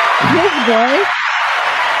again. His voice,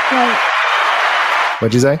 like,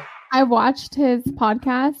 what'd you say? I watched his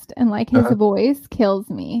podcast and like his voice kills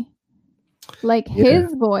me. Like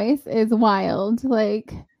his voice is wild.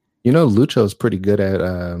 Like Lucho's pretty good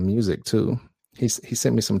at music too. He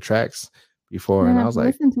sent me some tracks before, and I was like,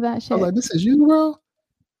 listen to that shit. I was like, this is you, bro.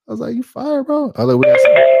 I was like, you fire, bro. Oh, look, we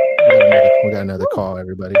got another call,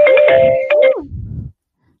 everybody.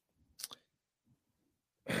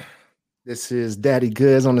 This is Daddy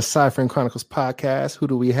Goods on the Cypher Chronicles podcast. Who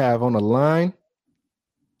do we have on the line?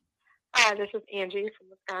 Hi, this is Angie from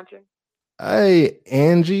Wisconsin. Hey,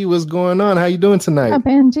 Angie, what's going on? How you doing tonight? What's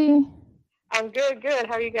up, Angie? I'm good.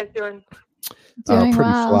 How are you guys doing? Pretty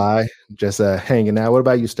fly. Just hanging out. What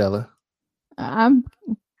about you, Stella? I'm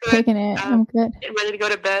taking it. I'm good. Getting ready to go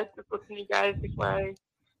to bed. Just listening to you guys before I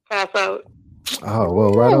pass out. Oh,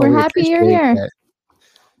 well, right on. We're happy you're here. That.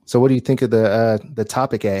 So what do you think of the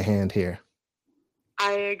topic at hand here?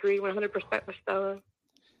 I agree 100% with Stella.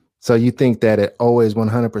 So you think that it always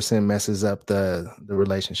 100% messes up the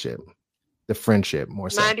relationship, the friendship more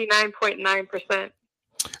so? 99.9%.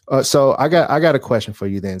 So I got a question for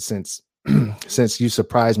you then, since you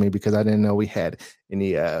surprised me because I didn't know we had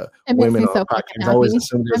any women on the podcast. I always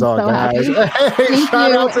assumed there's all guys. Hey,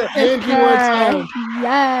 shout out to Angie one time.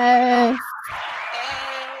 Yes.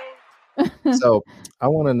 So I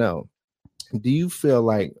want to know, do you feel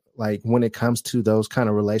like when it comes to those kind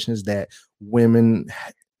of relations that women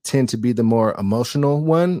tend to be the more emotional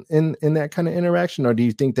one in that kind of interaction, or do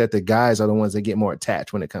you think that the guys are the ones that get more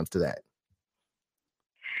attached when it comes to that?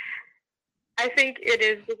 I think it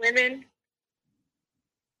is the women,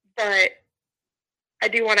 but I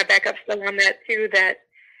do want to back up still on that too, that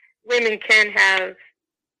women can have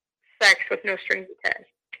sex with no strings attached.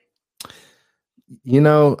 You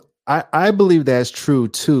know, I believe that's true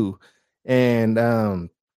too. And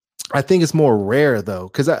I think it's more rare though,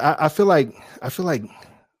 because I feel like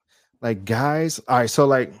guys. All right, so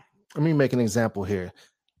like let me make an example here.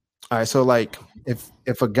 All right, so like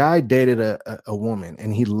if a guy dated a woman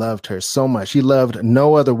and he loved her so much, he loved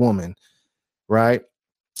no other woman, right?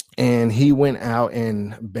 And he went out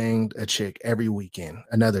and banged a chick every weekend,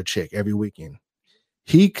 another chick every weekend.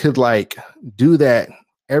 He could like do that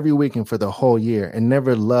every weekend for the whole year and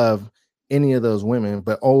never love any of those women,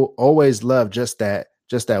 but always love just that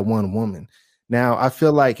one woman. Now, I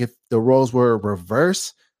feel like if the roles were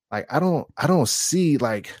reversed, like I don't see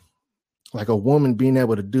like a woman being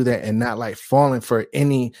able to do that and not like falling for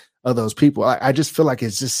any of those people. I just feel like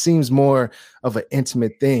it just seems more of an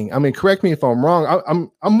intimate thing. I mean, correct me if I'm wrong.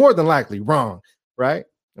 I'm more than likely wrong, right?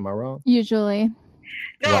 Am I wrong? Usually.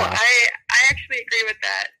 No, wow. I actually agree with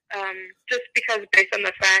that. Just because based on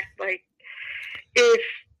the fact, like, if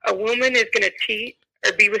a woman is going to cheat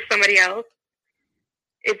or be with somebody else,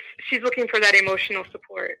 she's looking for that emotional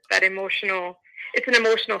support, it's an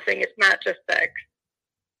emotional thing. It's not just sex.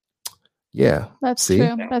 Yeah, that's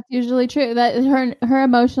true. That's usually true. That her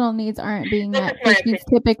emotional needs aren't being met. She's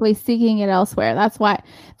typically seeking it elsewhere. That's why.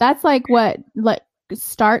 That's like what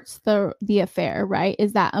starts the affair, right?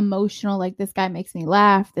 Is that emotional? Like, this guy makes me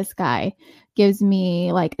laugh. This guy gives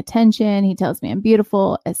me like attention. He tells me I'm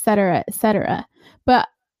beautiful, etc., etc. But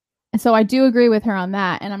so I do agree with her on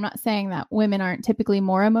that. And I'm not saying that women aren't typically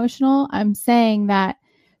more emotional. I'm saying that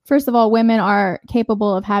first of all, women are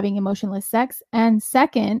capable of having emotionless sex, and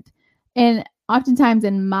second. And oftentimes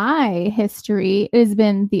in my history, it has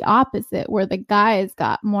been the opposite, where the guys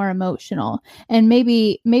got more emotional. And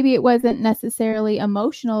maybe it wasn't necessarily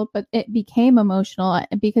emotional, but it became emotional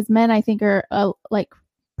because men, I think, are like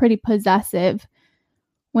pretty possessive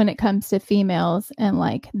when it comes to females and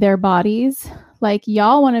like their bodies. Like,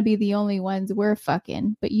 y'all want to be the only ones we're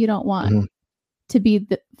fucking, but you don't want to be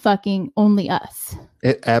the fucking only us.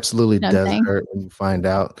 It absolutely does hurt when you find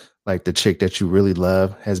out like the chick that you really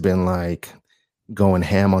love has been like going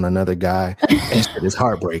ham on another guy. It's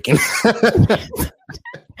heartbreaking.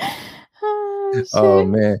 Oh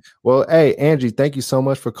man. Well, hey, Angie, thank you so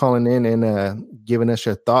much for calling in and giving us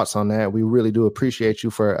your thoughts on that. We really do appreciate you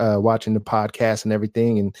for watching the podcast and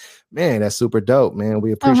everything. And man, that's super dope, man.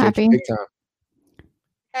 We appreciate you big time.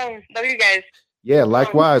 Hey, love you guys. Yeah,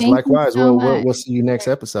 likewise. So we'll see you next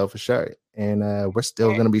episode for sure. And we're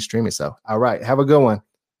still going to be streaming. So, all right. Have a good one.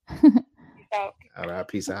 All right.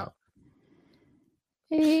 Peace out.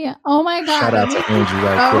 Hey, oh my God. Shout out to Angie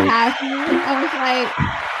right quick. Happy. I was like,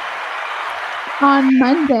 on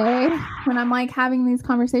Monday, when I'm like having these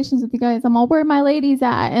conversations with you guys, I'm all, where are my ladies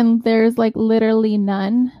at? And there's like literally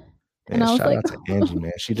none. Man, and I was shout out to Angie,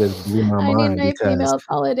 man. She just blew my mind. I need my female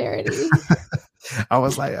solidarity. I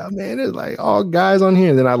was like, oh man, there's like all guys on here.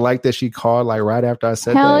 And then I like that she called like right after I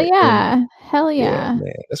said Hell that. Yeah. Hell yeah.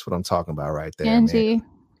 Man, that's what I'm talking about right there. Angie. Man.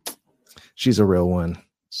 She's a real one.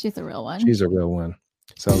 She's a real one.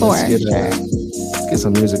 So let's get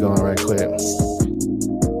some music on right quick.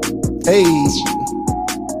 Hey.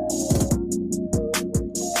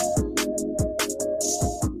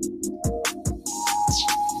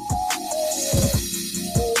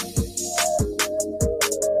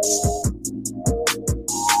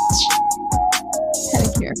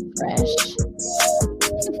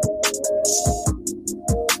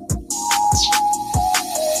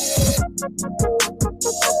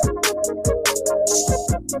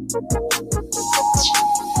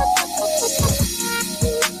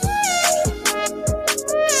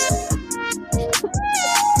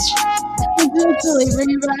 Totally bring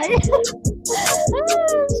it back.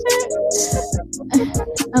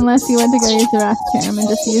 Unless you want to go use the restroom and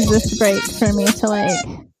just use this break for me to like.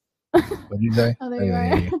 What'd you say? Oh, there you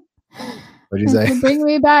are. What'd you say? Bring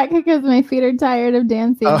me back because my feet are tired of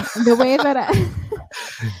dancing. Oh. The way that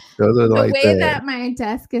that my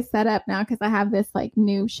desk is set up now, because I have this like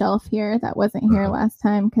new shelf here that wasn't here last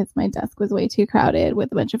time because my desk was way too crowded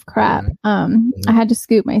with a bunch of crap. I had to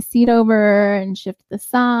scoot my seat over and shift the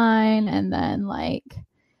sign, and then like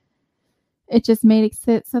it just made it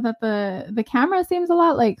sit so that the camera seems a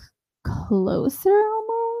lot like closer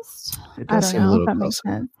almost. I don't know if that makes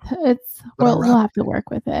sense. We'll have to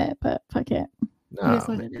work with it, but fuck it. No, it is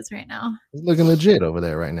what it is right now. It's looking legit over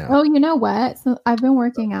there right now. Oh, you know what? So I've been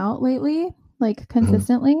working out lately, like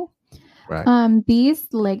consistently. Right. These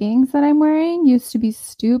leggings that I'm wearing used to be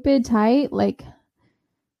stupid tight, like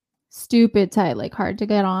hard to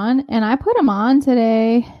get on. And I put them on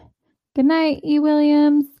today. Good night, E.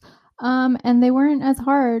 Williams. And they weren't as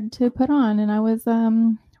hard to put on. And I was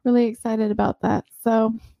really excited about that.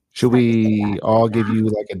 So should we all give you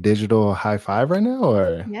like a digital high five right now,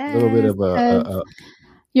 or a little bit of a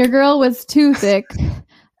Your girl was too thick,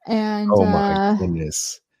 and oh my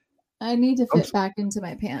goodness, I need to fit back into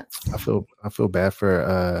my pants. I feel bad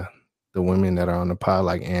for the women that are on the pod,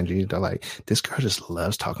 like Angie. They're like, this girl just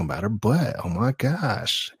loves talking about her butt. Oh my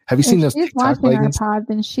gosh, have you seen those TikTok leggings? Our pod,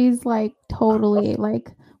 then she's like totally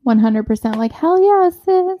like 100% like hell yeah,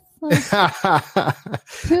 sis. Like,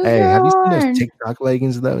 hey, have you seen those TikTok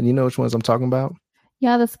leggings though? You know which ones I'm talking about?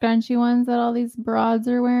 Yeah, the scrunchy ones that all these broads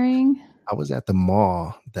are wearing. I was at the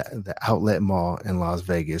mall, the outlet mall in Las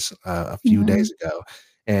Vegas a few days ago,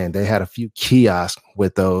 and they had a few kiosks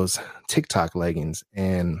with those TikTok leggings.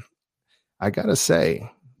 And I gotta say,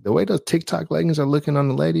 the way those TikTok leggings are looking on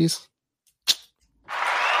the ladies,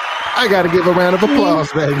 I gotta give a round of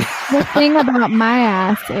applause, baby. The thing about my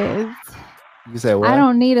ass is, you say what? I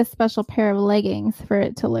don't need a special pair of leggings for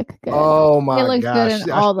it to look good. Oh my gosh. It looks good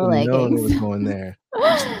in all the leggings. It was going there.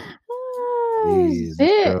 Jeez,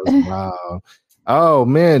 wow. Oh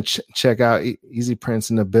man, check out Easy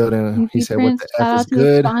Prince in the building. He said, "What the F is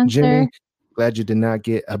good, Jimmy? Glad you did not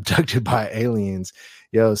get abducted by aliens."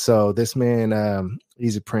 Yo, so this man,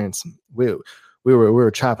 Easy Prince, we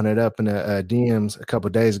were chopping it up in the DMs a couple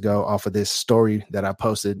of days ago off of this story that I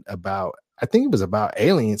posted about. I think it was about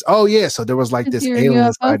aliens. Oh yeah, so there was like this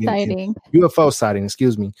alien sighting, UFO sighting,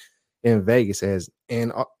 excuse me, in Vegas. As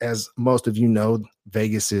most of you know,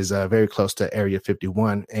 Vegas is very close to Area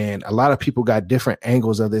 51, and a lot of people got different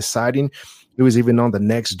angles of this sighting. It was even on the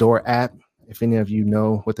Nextdoor app. If any of you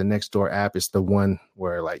know what the Nextdoor app is, the one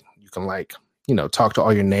where like you can like talk to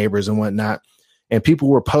all your neighbors and whatnot. And people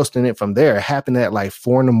were posting it from there. It happened at like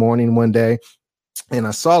 4 a.m. one day. And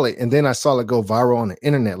I saw it, and then I saw it go viral on the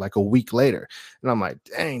internet like a week later. And I'm like,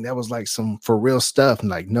 dang, that was like some for real stuff. And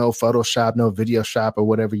like no Photoshop, no video shop or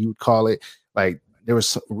whatever you would call it. Like there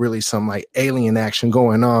was really some like alien action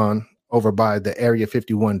going on over by the Area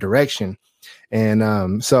 51 direction.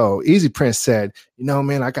 And so Easy Prince said,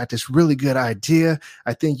 man, I got this really good idea.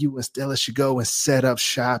 I think you and Stella should go and set up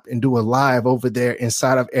shop and do a live over there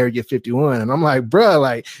inside of Area 51. And I'm like, bro,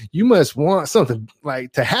 like you must want something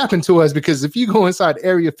like to happen to us, because if you go inside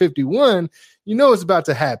Area 51, it's about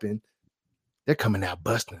to happen. They're coming out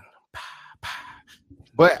busting.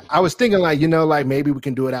 But I was thinking like, like maybe we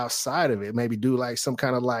can do it outside of it. Maybe do like some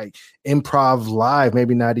kind of like improv live,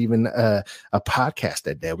 maybe not even a podcast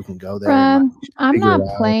that day. We can go there. I'm not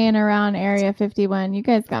playing around Area 51. You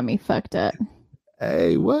guys got me fucked up.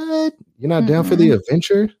 Hey, what? You're not down for the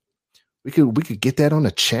adventure? We could get that on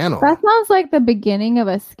the channel. That sounds like the beginning of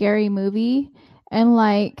a scary movie. And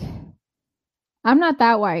like, I'm not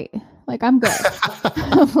that white. Like, I'm good.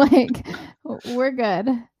 Like, we're good.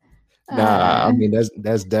 Nah, I mean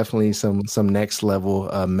that's definitely some next level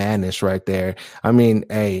madness right there. I mean,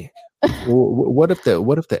 hey, what if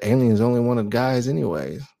the aliens only wanted guys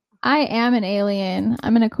anyways? I am an alien.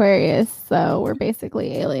 I'm an Aquarius, so we're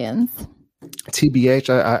basically aliens. TBH,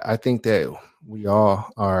 I think that we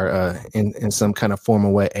all are in some kind of form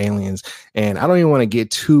of way aliens, and I don't even want to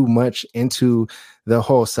get too much into the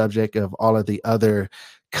whole subject of all of the other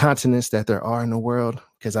continents that there are in the world,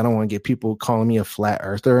 because I don't want to get people calling me a flat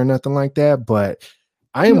earther or nothing like that. But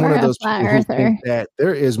I am one of those people who think that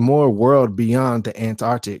there is more world beyond the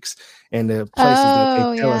Antarctics and the places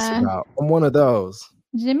that they tell us about. I'm one of those.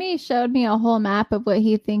 Jimmy showed me a whole map of what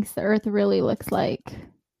he thinks the Earth really looks like.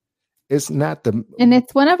 It's not and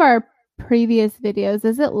it's one of our previous videos.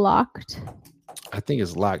 Is it locked? I think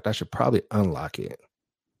it's locked. I should probably unlock it.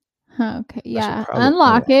 Okay, yeah.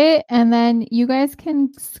 Unlock it, and then you guys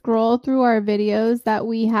can scroll through our videos that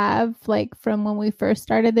we have, like from when we first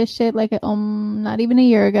started this shit, like not even a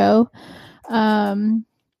year ago,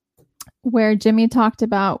 where Jimmy talked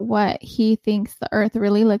about what he thinks the Earth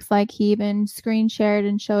really looks like. He even screen shared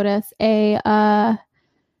and showed us like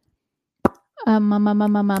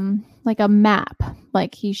a map.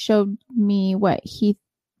 Like he showed me what he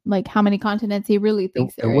like how many continents he really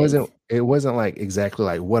thinks it wasn't like exactly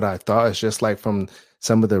like what I thought. It's just like from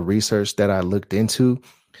some of the research that I looked into,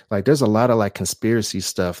 like there's a lot of like conspiracy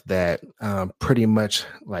stuff that pretty much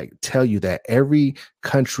like tell you that every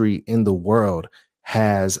country in the world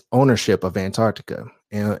has ownership of Antarctica.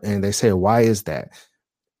 And they say, why is that?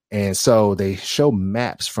 And so they show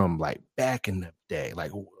maps from like back in the day,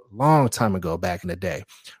 like long time ago back in the day,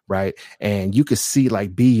 right? And you could see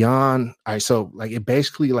like beyond. All right, so like it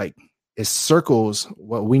basically like it circles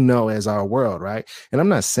what we know as our world, right? And I'm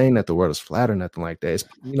not saying that the world is flat or nothing like that. It's,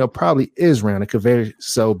 probably is round. It could very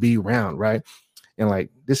so be round, right? And like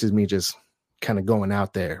this is me just kind of going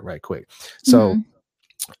out there right quick. So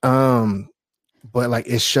but like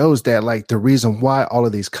it shows that like the reason why all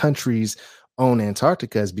of these countries own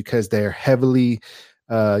Antarctica is because they're heavily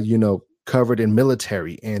covered in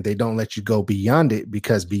military, and they don't let you go beyond it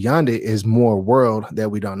because beyond it is more world that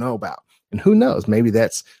we don't know about. And who knows, maybe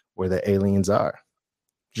that's where the aliens are.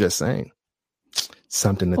 Just saying.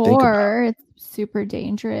 Something to think about. Or it's super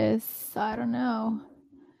dangerous. I don't know.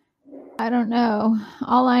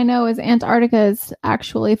 All I know is Antarctica is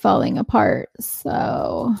actually falling apart.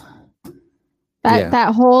 So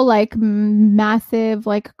that whole like massive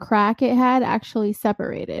like crack it had actually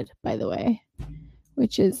separated, by the way,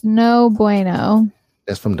 which is no bueno.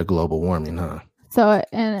 That's from the global warming, huh? So,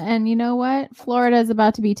 and you know what? Florida is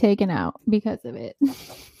about to be taken out because of it.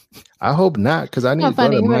 I hope not, because I need to go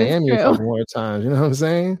to Miami a couple more times. You know what I'm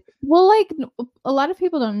saying? Well, like a lot of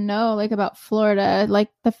people don't know like about Florida. Like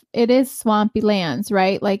it is swampy lands,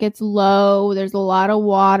 right? Like it's low. There's a lot of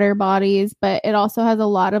water bodies, but it also has a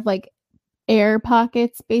lot of like air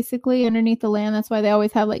pockets basically underneath the land. That's why they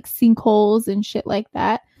always have like sinkholes and shit like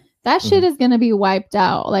that. That shit is going to be wiped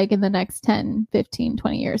out like in the next 10, 15,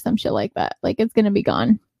 20 years, some shit like that. Like it's going to be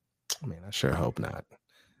gone. Man, I sure hope not.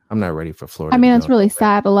 I'm not ready for Florida. I mean, that's really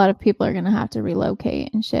sad. A lot of people are going to have to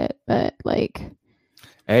relocate and shit, but like.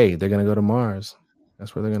 Hey, they're going to go to Mars.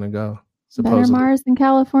 That's where they're going to go. Supposedly. Better Mars than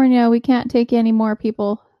California. We can't take any more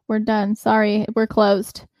people. We're done. Sorry. We're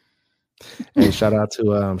closed. Hey, shout out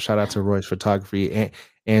to Royce Photography.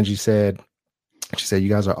 Angie said, she said, you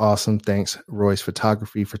guys are awesome. Thanks, Royce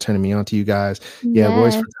Photography, for turning me on to you guys. Yeah,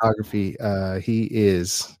 Royce Photography.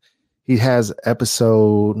 He's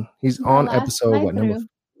on episode what number?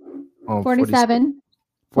 47.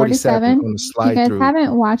 47 on the slide. If you guys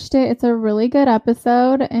haven't watched it, it's a really good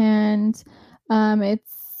episode, and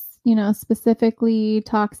it's specifically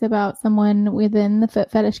talks about someone within the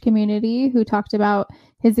foot fetish community who talked about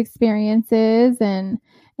his experiences, and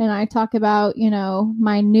I talk about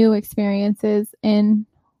my new experiences in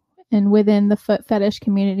and within the foot fetish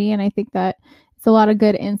community, and I think that it's a lot of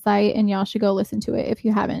good insight, and y'all should go listen to it if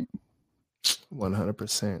you haven't.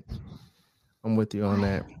 100%. I'm with you on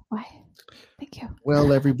that. Why? Thank you.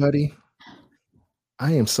 Well, everybody,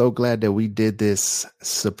 I am so glad that we did this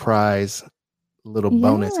surprise little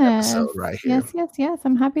bonus episode right here. Yes.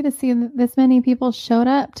 I'm happy to see this many people showed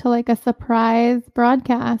up to like a surprise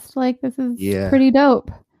broadcast. Like this is pretty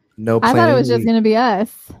dope. No, I thought it was just going to be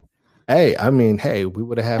us. Hey, I mean, we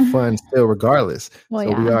would have had fun still regardless. We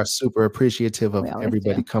are super appreciative of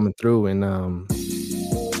everybody coming through, and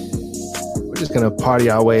we're just going to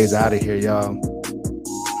party our ways out of here, y'all.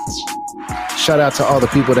 Shout out to all the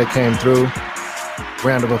people that came through.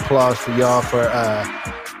 Round of applause for y'all for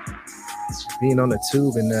being on the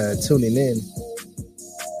tube and tuning in.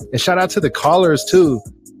 And shout out to the callers too.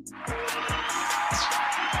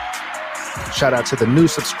 Shout out to the new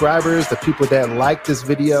subscribers, the people that like this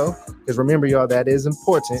video. Because remember, y'all, that is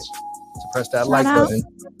important to press that like button.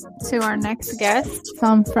 To our next guest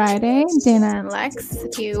on Friday, Dana and Lex.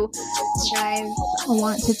 If you guys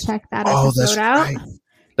want to check that episode out. Right.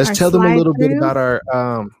 Let's tell them a little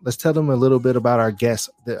bit about our guests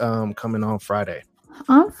that coming on Friday.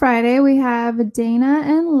 On Friday, we have Dana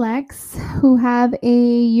and Lex, who have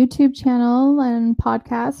a YouTube channel and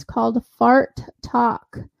podcast called Fart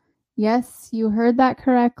Talk. Yes, you heard that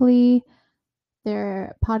correctly.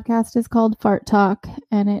 Their podcast is called Fart Talk,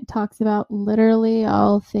 and it talks about literally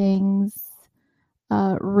all things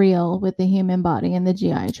real with the human body and the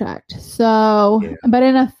GI tract. So, but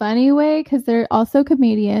in a funny way, because they're also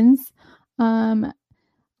comedians.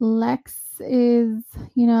 Lex is,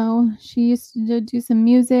 she used to do some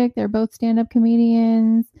music. They're both stand-up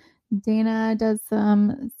comedians. Dana does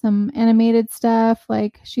some animated stuff.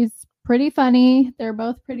 Like, she's pretty funny. They're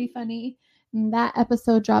both pretty funny. And that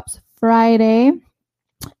episode drops Friday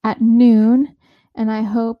at noon. And I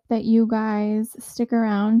hope that you guys stick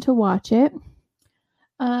around to watch it.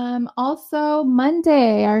 Also,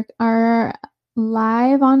 Monday, our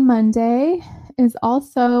live on Monday is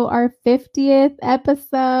also our 50th episode.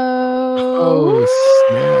 Oh,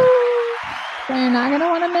 snap. So you're not going to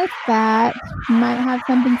want to miss that. We might have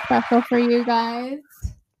something special for you guys.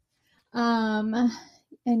 And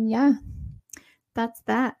yeah, that's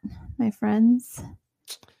that, my friends.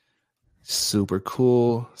 Super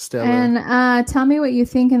cool, Stella. And tell me what you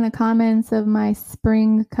think in the comments of my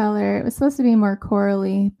spring color. It was supposed to be more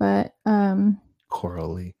corally, but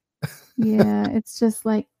corally. Yeah, it's just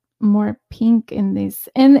like more pink in this.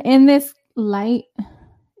 In this light,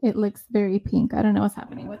 it looks very pink. I don't know what's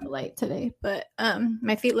happening with the light today, but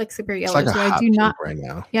my feet look super yellow. It's like so a hot I do not right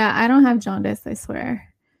now. Yeah, I don't have jaundice, I swear.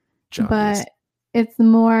 But it's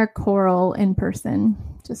more coral in person.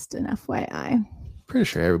 Just an FYI. Pretty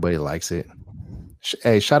sure everybody likes it.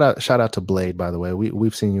 Hey, shout out to Blade, by the way.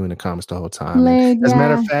 We've seen you in the comments the whole time. Blade, as a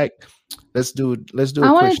matter of fact, let's do.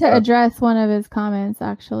 I wanted to address one of his comments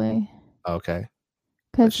actually. Okay.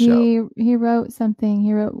 Because he wrote something.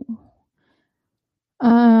 He wrote,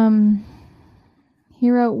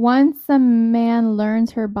 once a man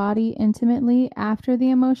learns her body intimately after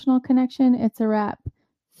the emotional connection, it's a wrap.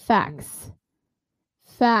 Facts.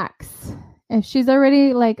 If she's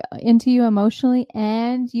already like into you emotionally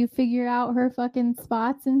and you figure out her fucking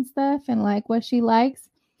spots and stuff and like what she likes,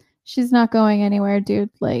 she's not going anywhere, dude.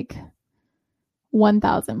 Like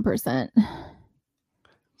 1000%.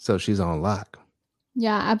 So she's on lock.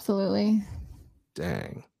 Yeah, absolutely.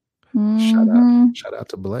 Dang. Mm-hmm. Shout out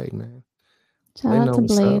to Blade, man. Shout out to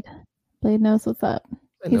Blade. Blade knows what's up.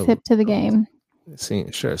 He's hip to the game. It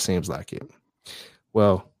seems like it.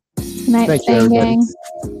 Well, thank you, everybody.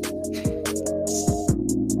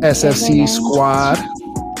 SFC Squad.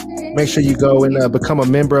 Make sure you go and become a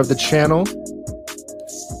member of the channel.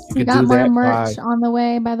 You can do that. More merch on the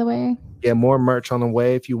way, by the way. Yeah, more merch on the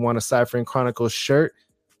way. If you want a Ciphering Chronicles shirt,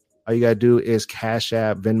 all you gotta do is Cash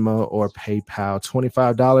App, Venmo, or PayPal.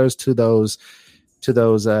 $25 to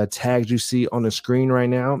those tags you see on the screen right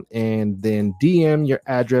now, and then DM your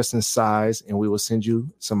address and size, and we will send you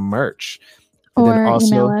some merch. And or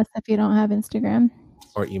email us if you don't have Instagram.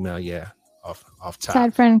 Or email, yeah. Off top.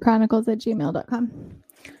 SideFriendChronicles@gmail.com.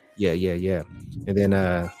 Yeah. And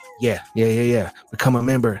then become a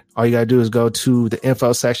member. All you gotta do is go to the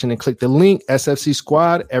info section and click the link. SFC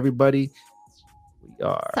Squad. Everybody, we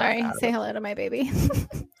are. Sorry, say hello to my baby.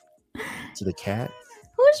 To the cat.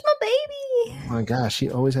 Who's my baby? Oh my gosh, she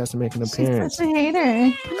always has to make an appearance. She's such a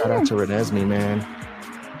hater. Shout out to Renesmee, man.